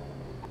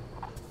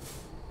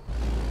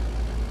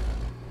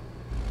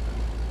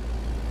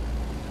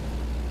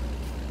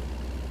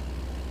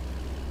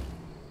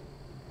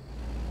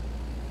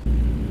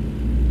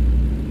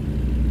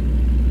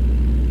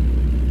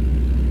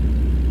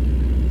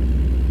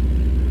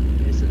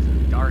 This is a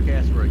dark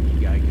ass road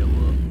you gotta go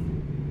up.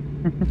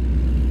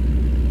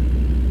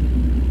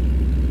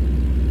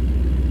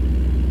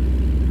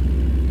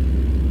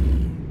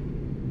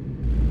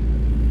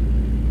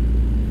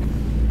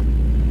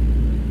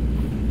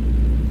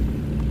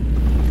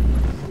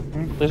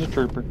 There's a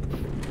trooper.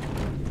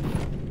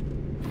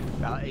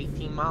 About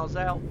 18 miles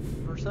out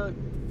or so.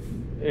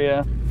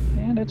 Yeah,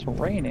 and it's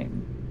raining.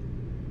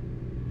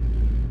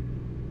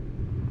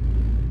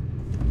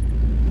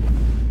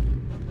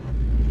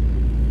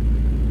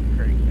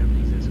 Great, that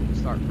means it's gonna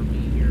start for me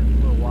here in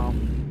a little while.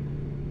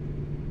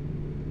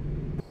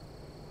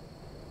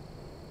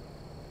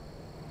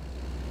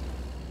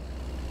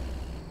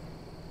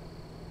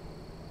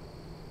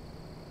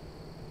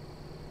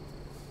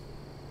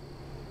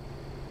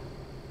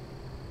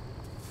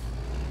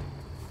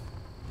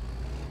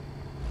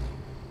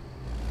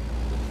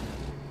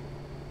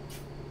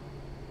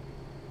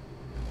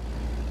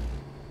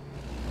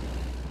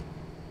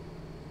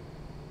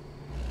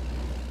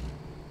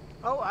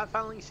 Oh, I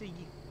finally see you.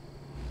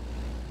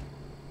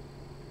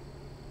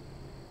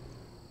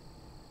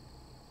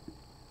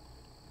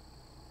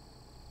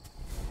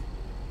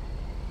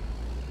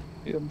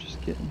 Yeah, I'm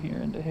just getting here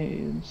into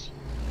Hayes.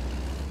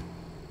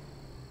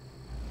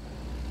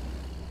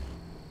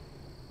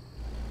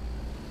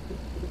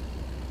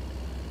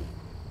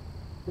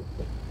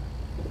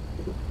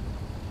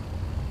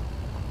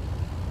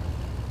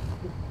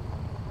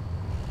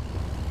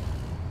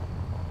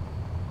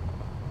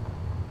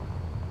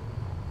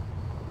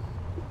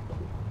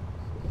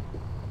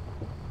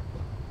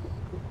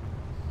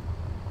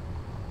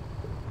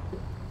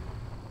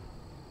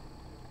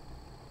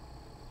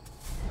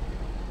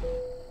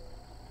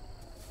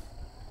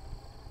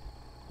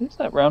 At least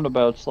that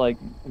roundabout's like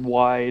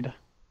wide.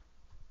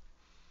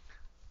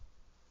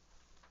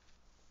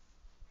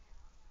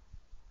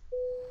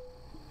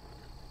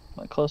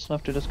 Am I close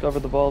enough to discover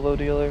the Volvo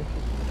dealer?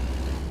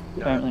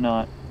 No. Apparently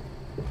not.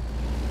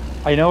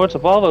 I know it's a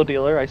Volvo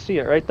dealer. I see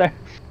it right there.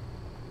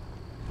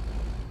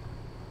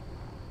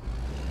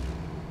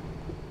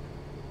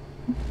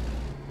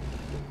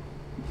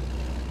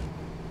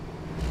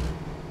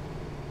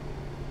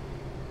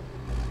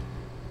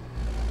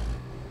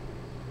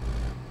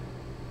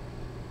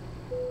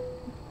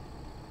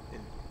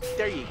 And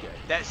there you go.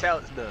 That's how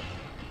it's done.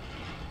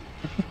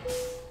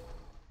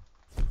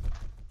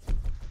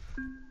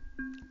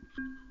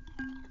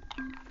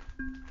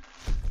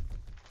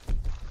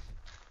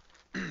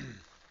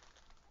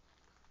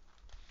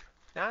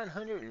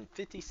 $956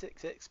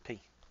 XP.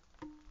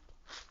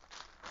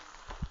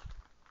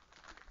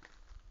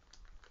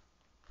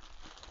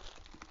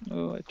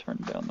 Oh, I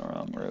turned down the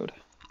wrong road.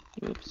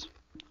 Oops.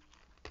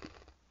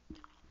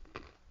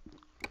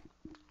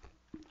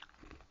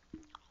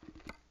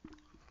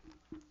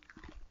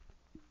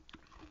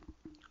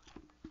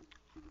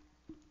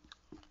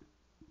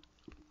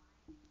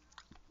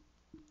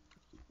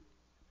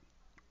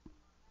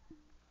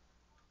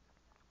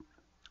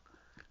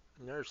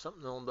 And there's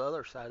something on the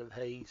other side of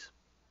Hayes.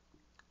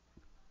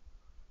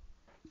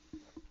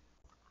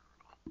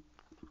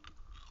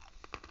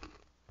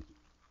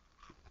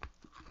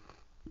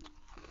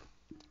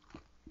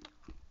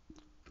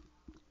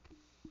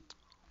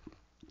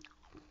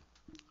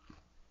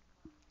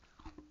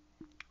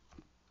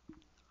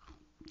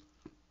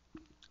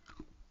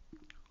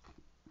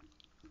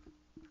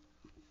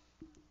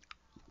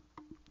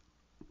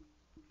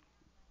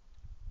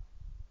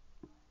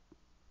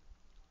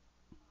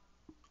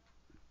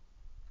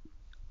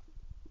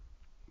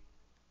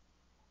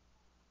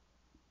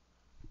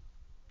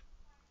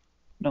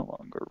 No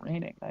longer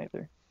raining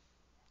either.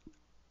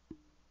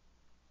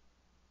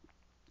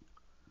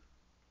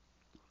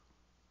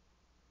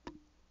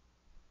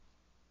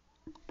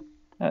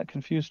 I got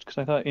confused because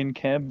I thought in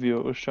cab view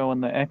it was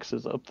showing the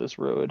X's up this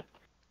road.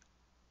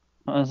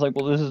 I was like,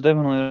 well, this is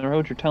definitely the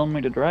road you're telling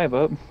me to drive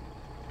up.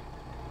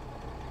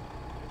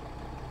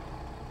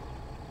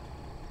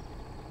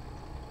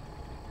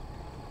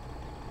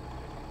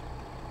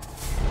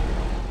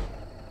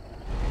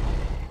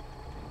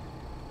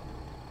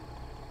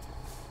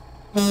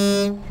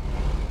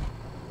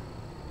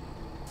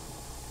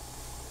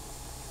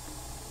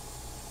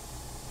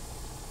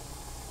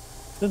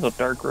 This is a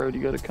dark road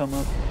you gotta come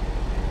up.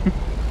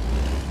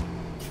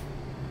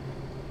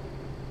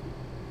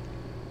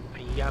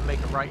 And you gotta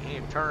make a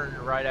right-hand turn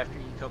right after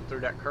you come through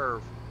that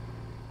curve.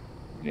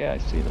 Yeah, I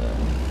see that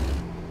one.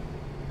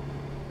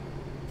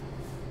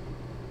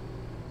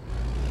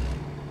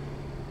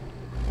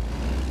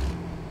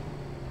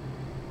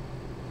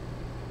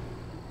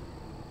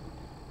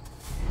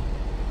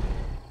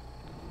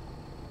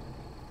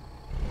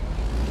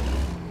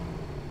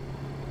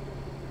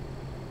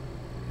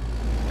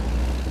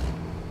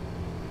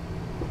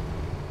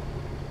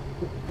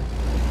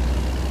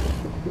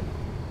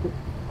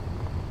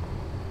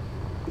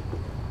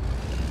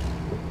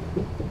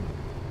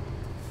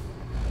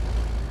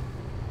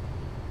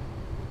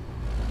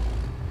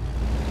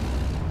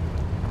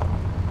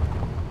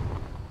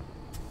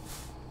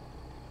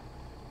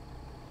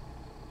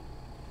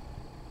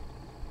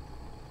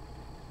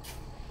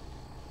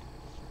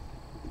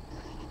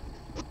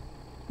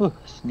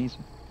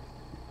 Sneezing.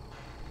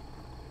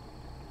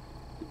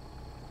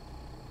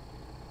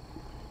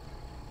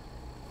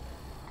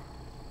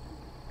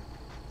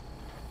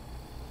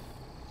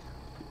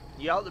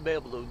 You ought to be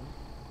able to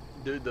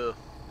do the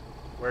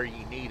where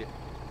you need it.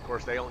 Of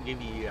course, they don't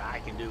give you the I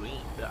can do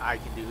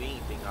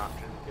anything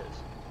option because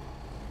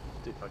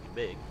it's too fucking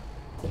big.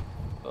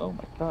 Oh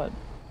my god.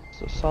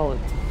 It's a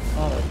solid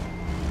auto.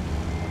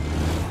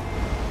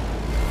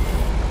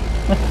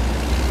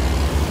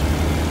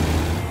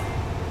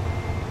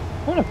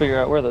 I'm trying to figure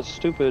out where the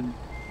stupid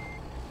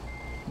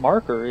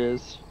marker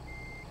is.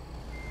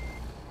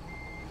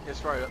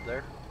 It's right up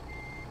there.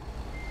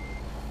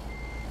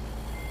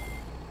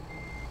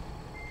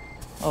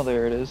 Oh,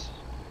 there it is.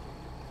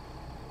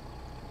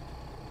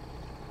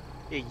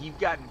 Yeah, you've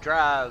got to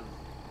drive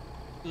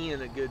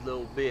in a good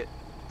little bit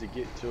to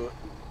get to it.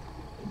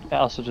 It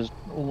also just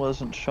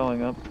wasn't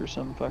showing up for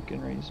some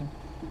fucking reason.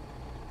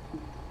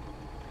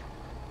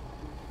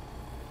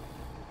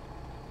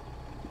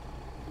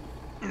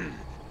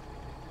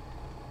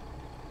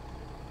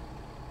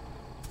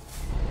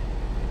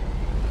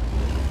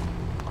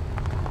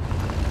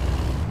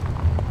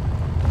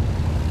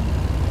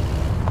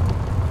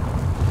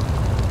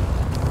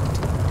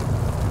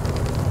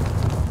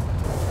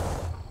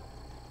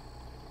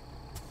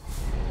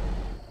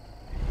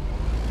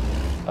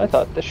 I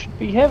thought this should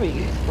be heavy.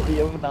 3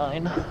 of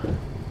 9.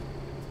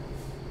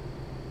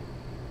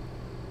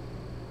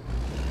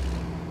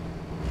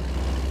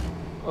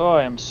 Oh,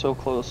 I am so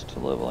close to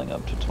leveling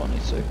up to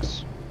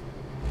 26.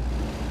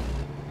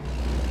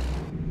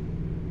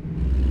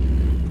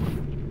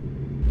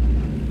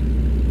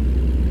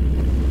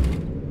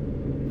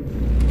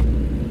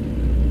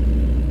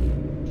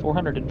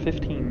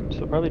 $415,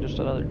 so probably just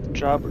another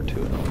job or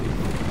two and I'll be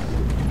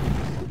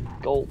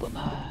golden.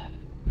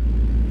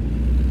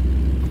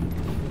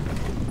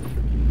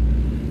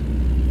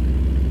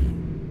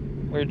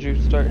 Where'd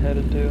you start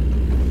headed to?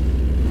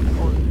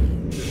 Or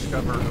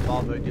discover the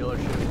Volvo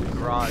dealership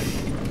garage.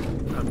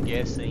 I'm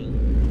guessing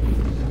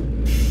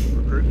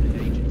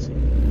recruitment agency.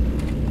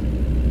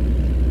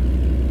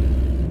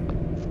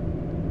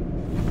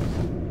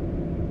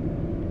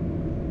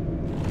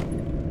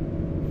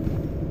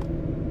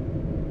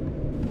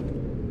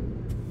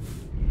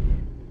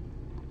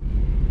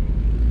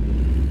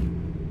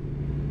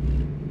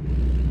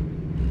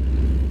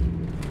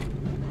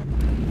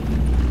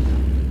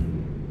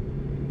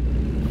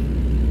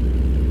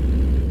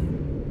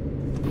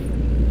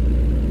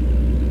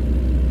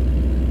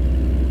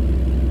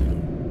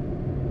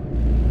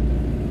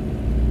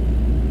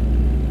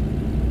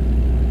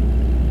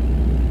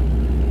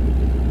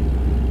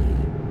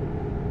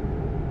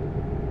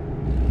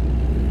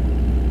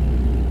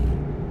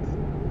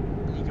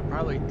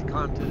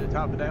 Climb to the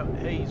top of that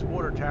Hayes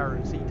water tower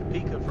and see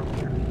Topeka from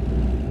here.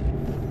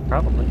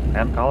 Probably.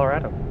 And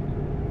Colorado.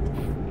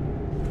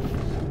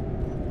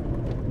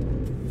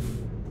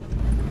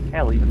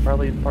 Hell, even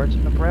probably parts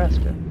of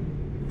Nebraska.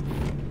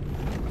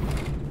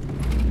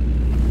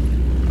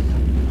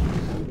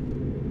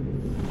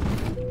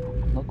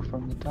 Look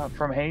from the top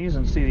from Hayes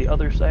and see the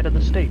other side of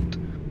the state.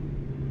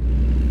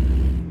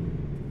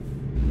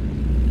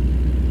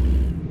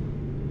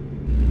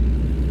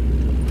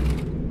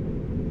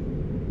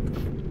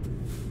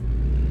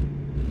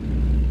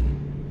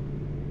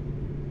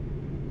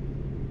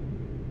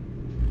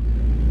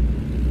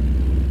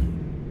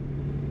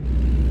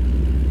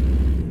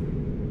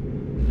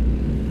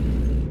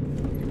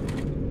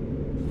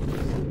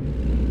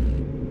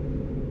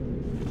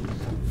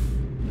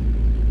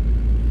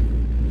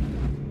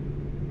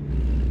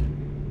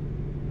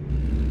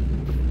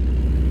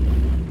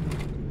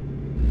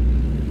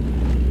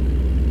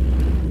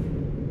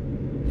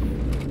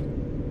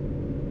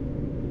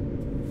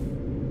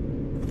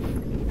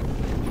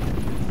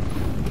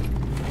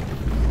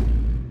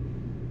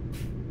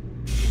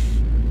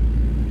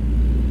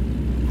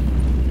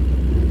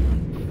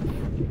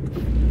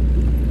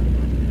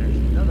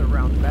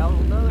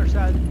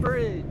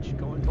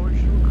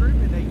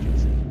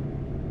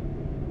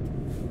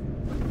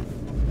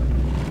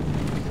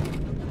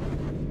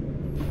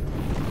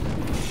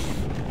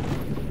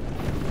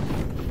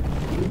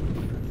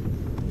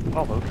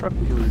 Although truck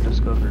dealer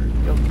discovered.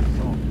 Yep.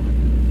 Oh.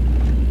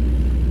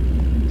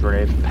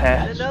 Drive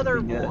past.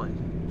 Another one.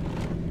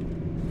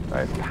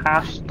 Drive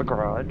past the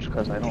garage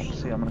because I don't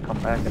see I'm gonna come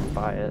back and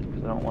buy it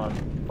because I don't want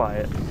to buy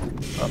it,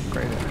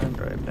 upgrade it, and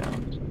drive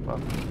down. So fuck.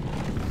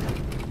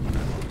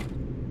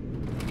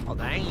 Oh,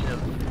 that ain't a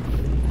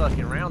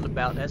fucking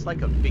roundabout. That's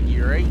like a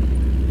figure 8.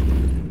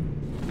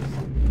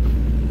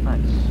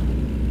 Nice.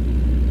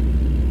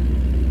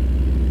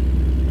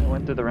 I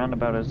went through the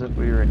roundabout as if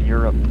we were in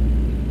Europe.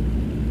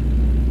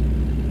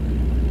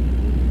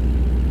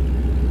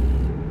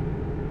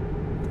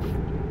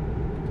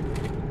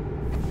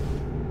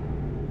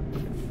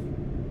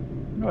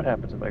 What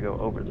happens if I go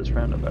over this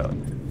roundabout?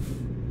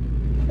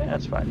 Yeah,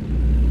 that's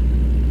fine.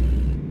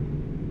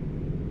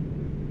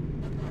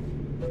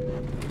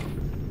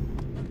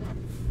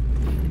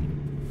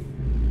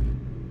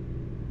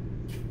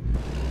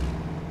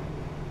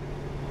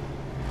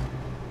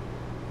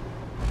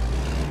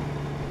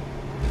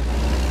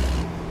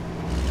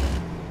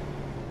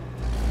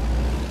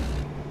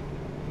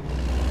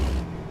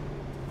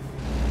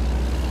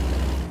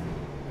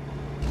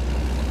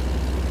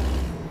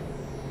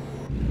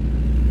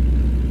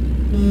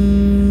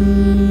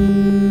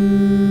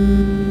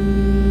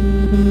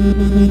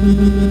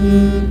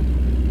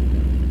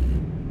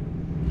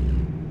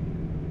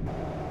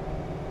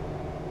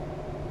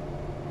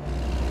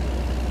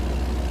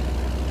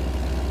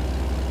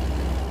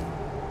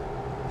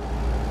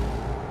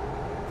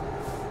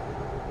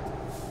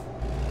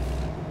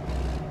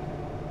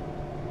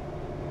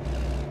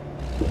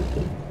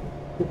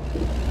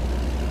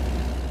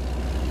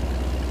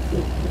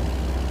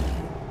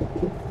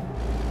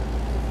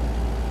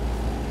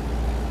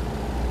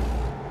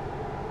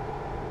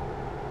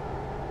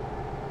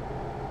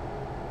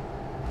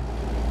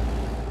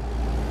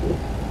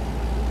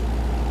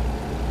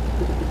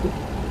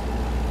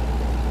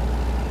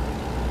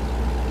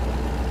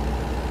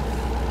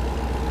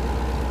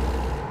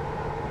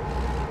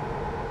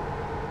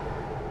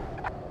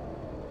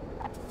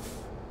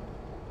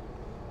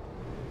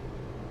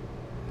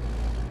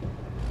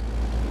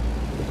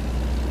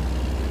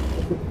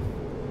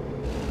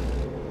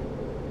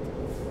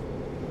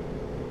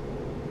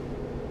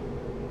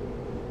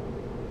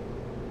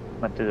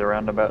 went through the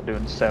roundabout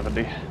doing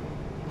 70.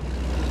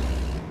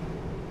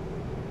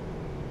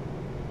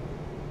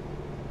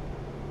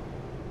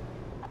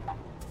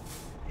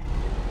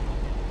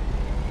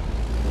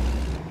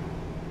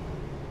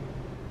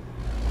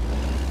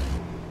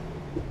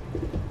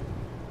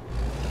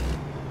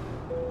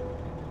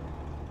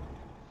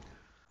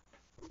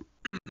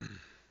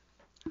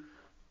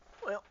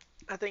 Well,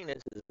 I think this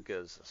is as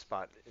good a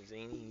spot as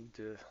any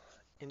to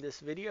end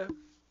this video.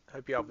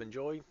 Hope y'all have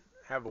enjoyed.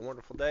 Have a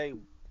wonderful day.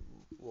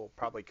 We'll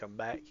probably come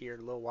back here in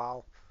a little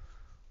while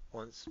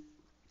once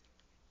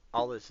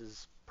all this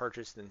is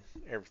purchased and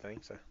everything.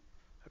 So,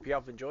 hope y'all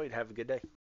have enjoyed. Have a good day.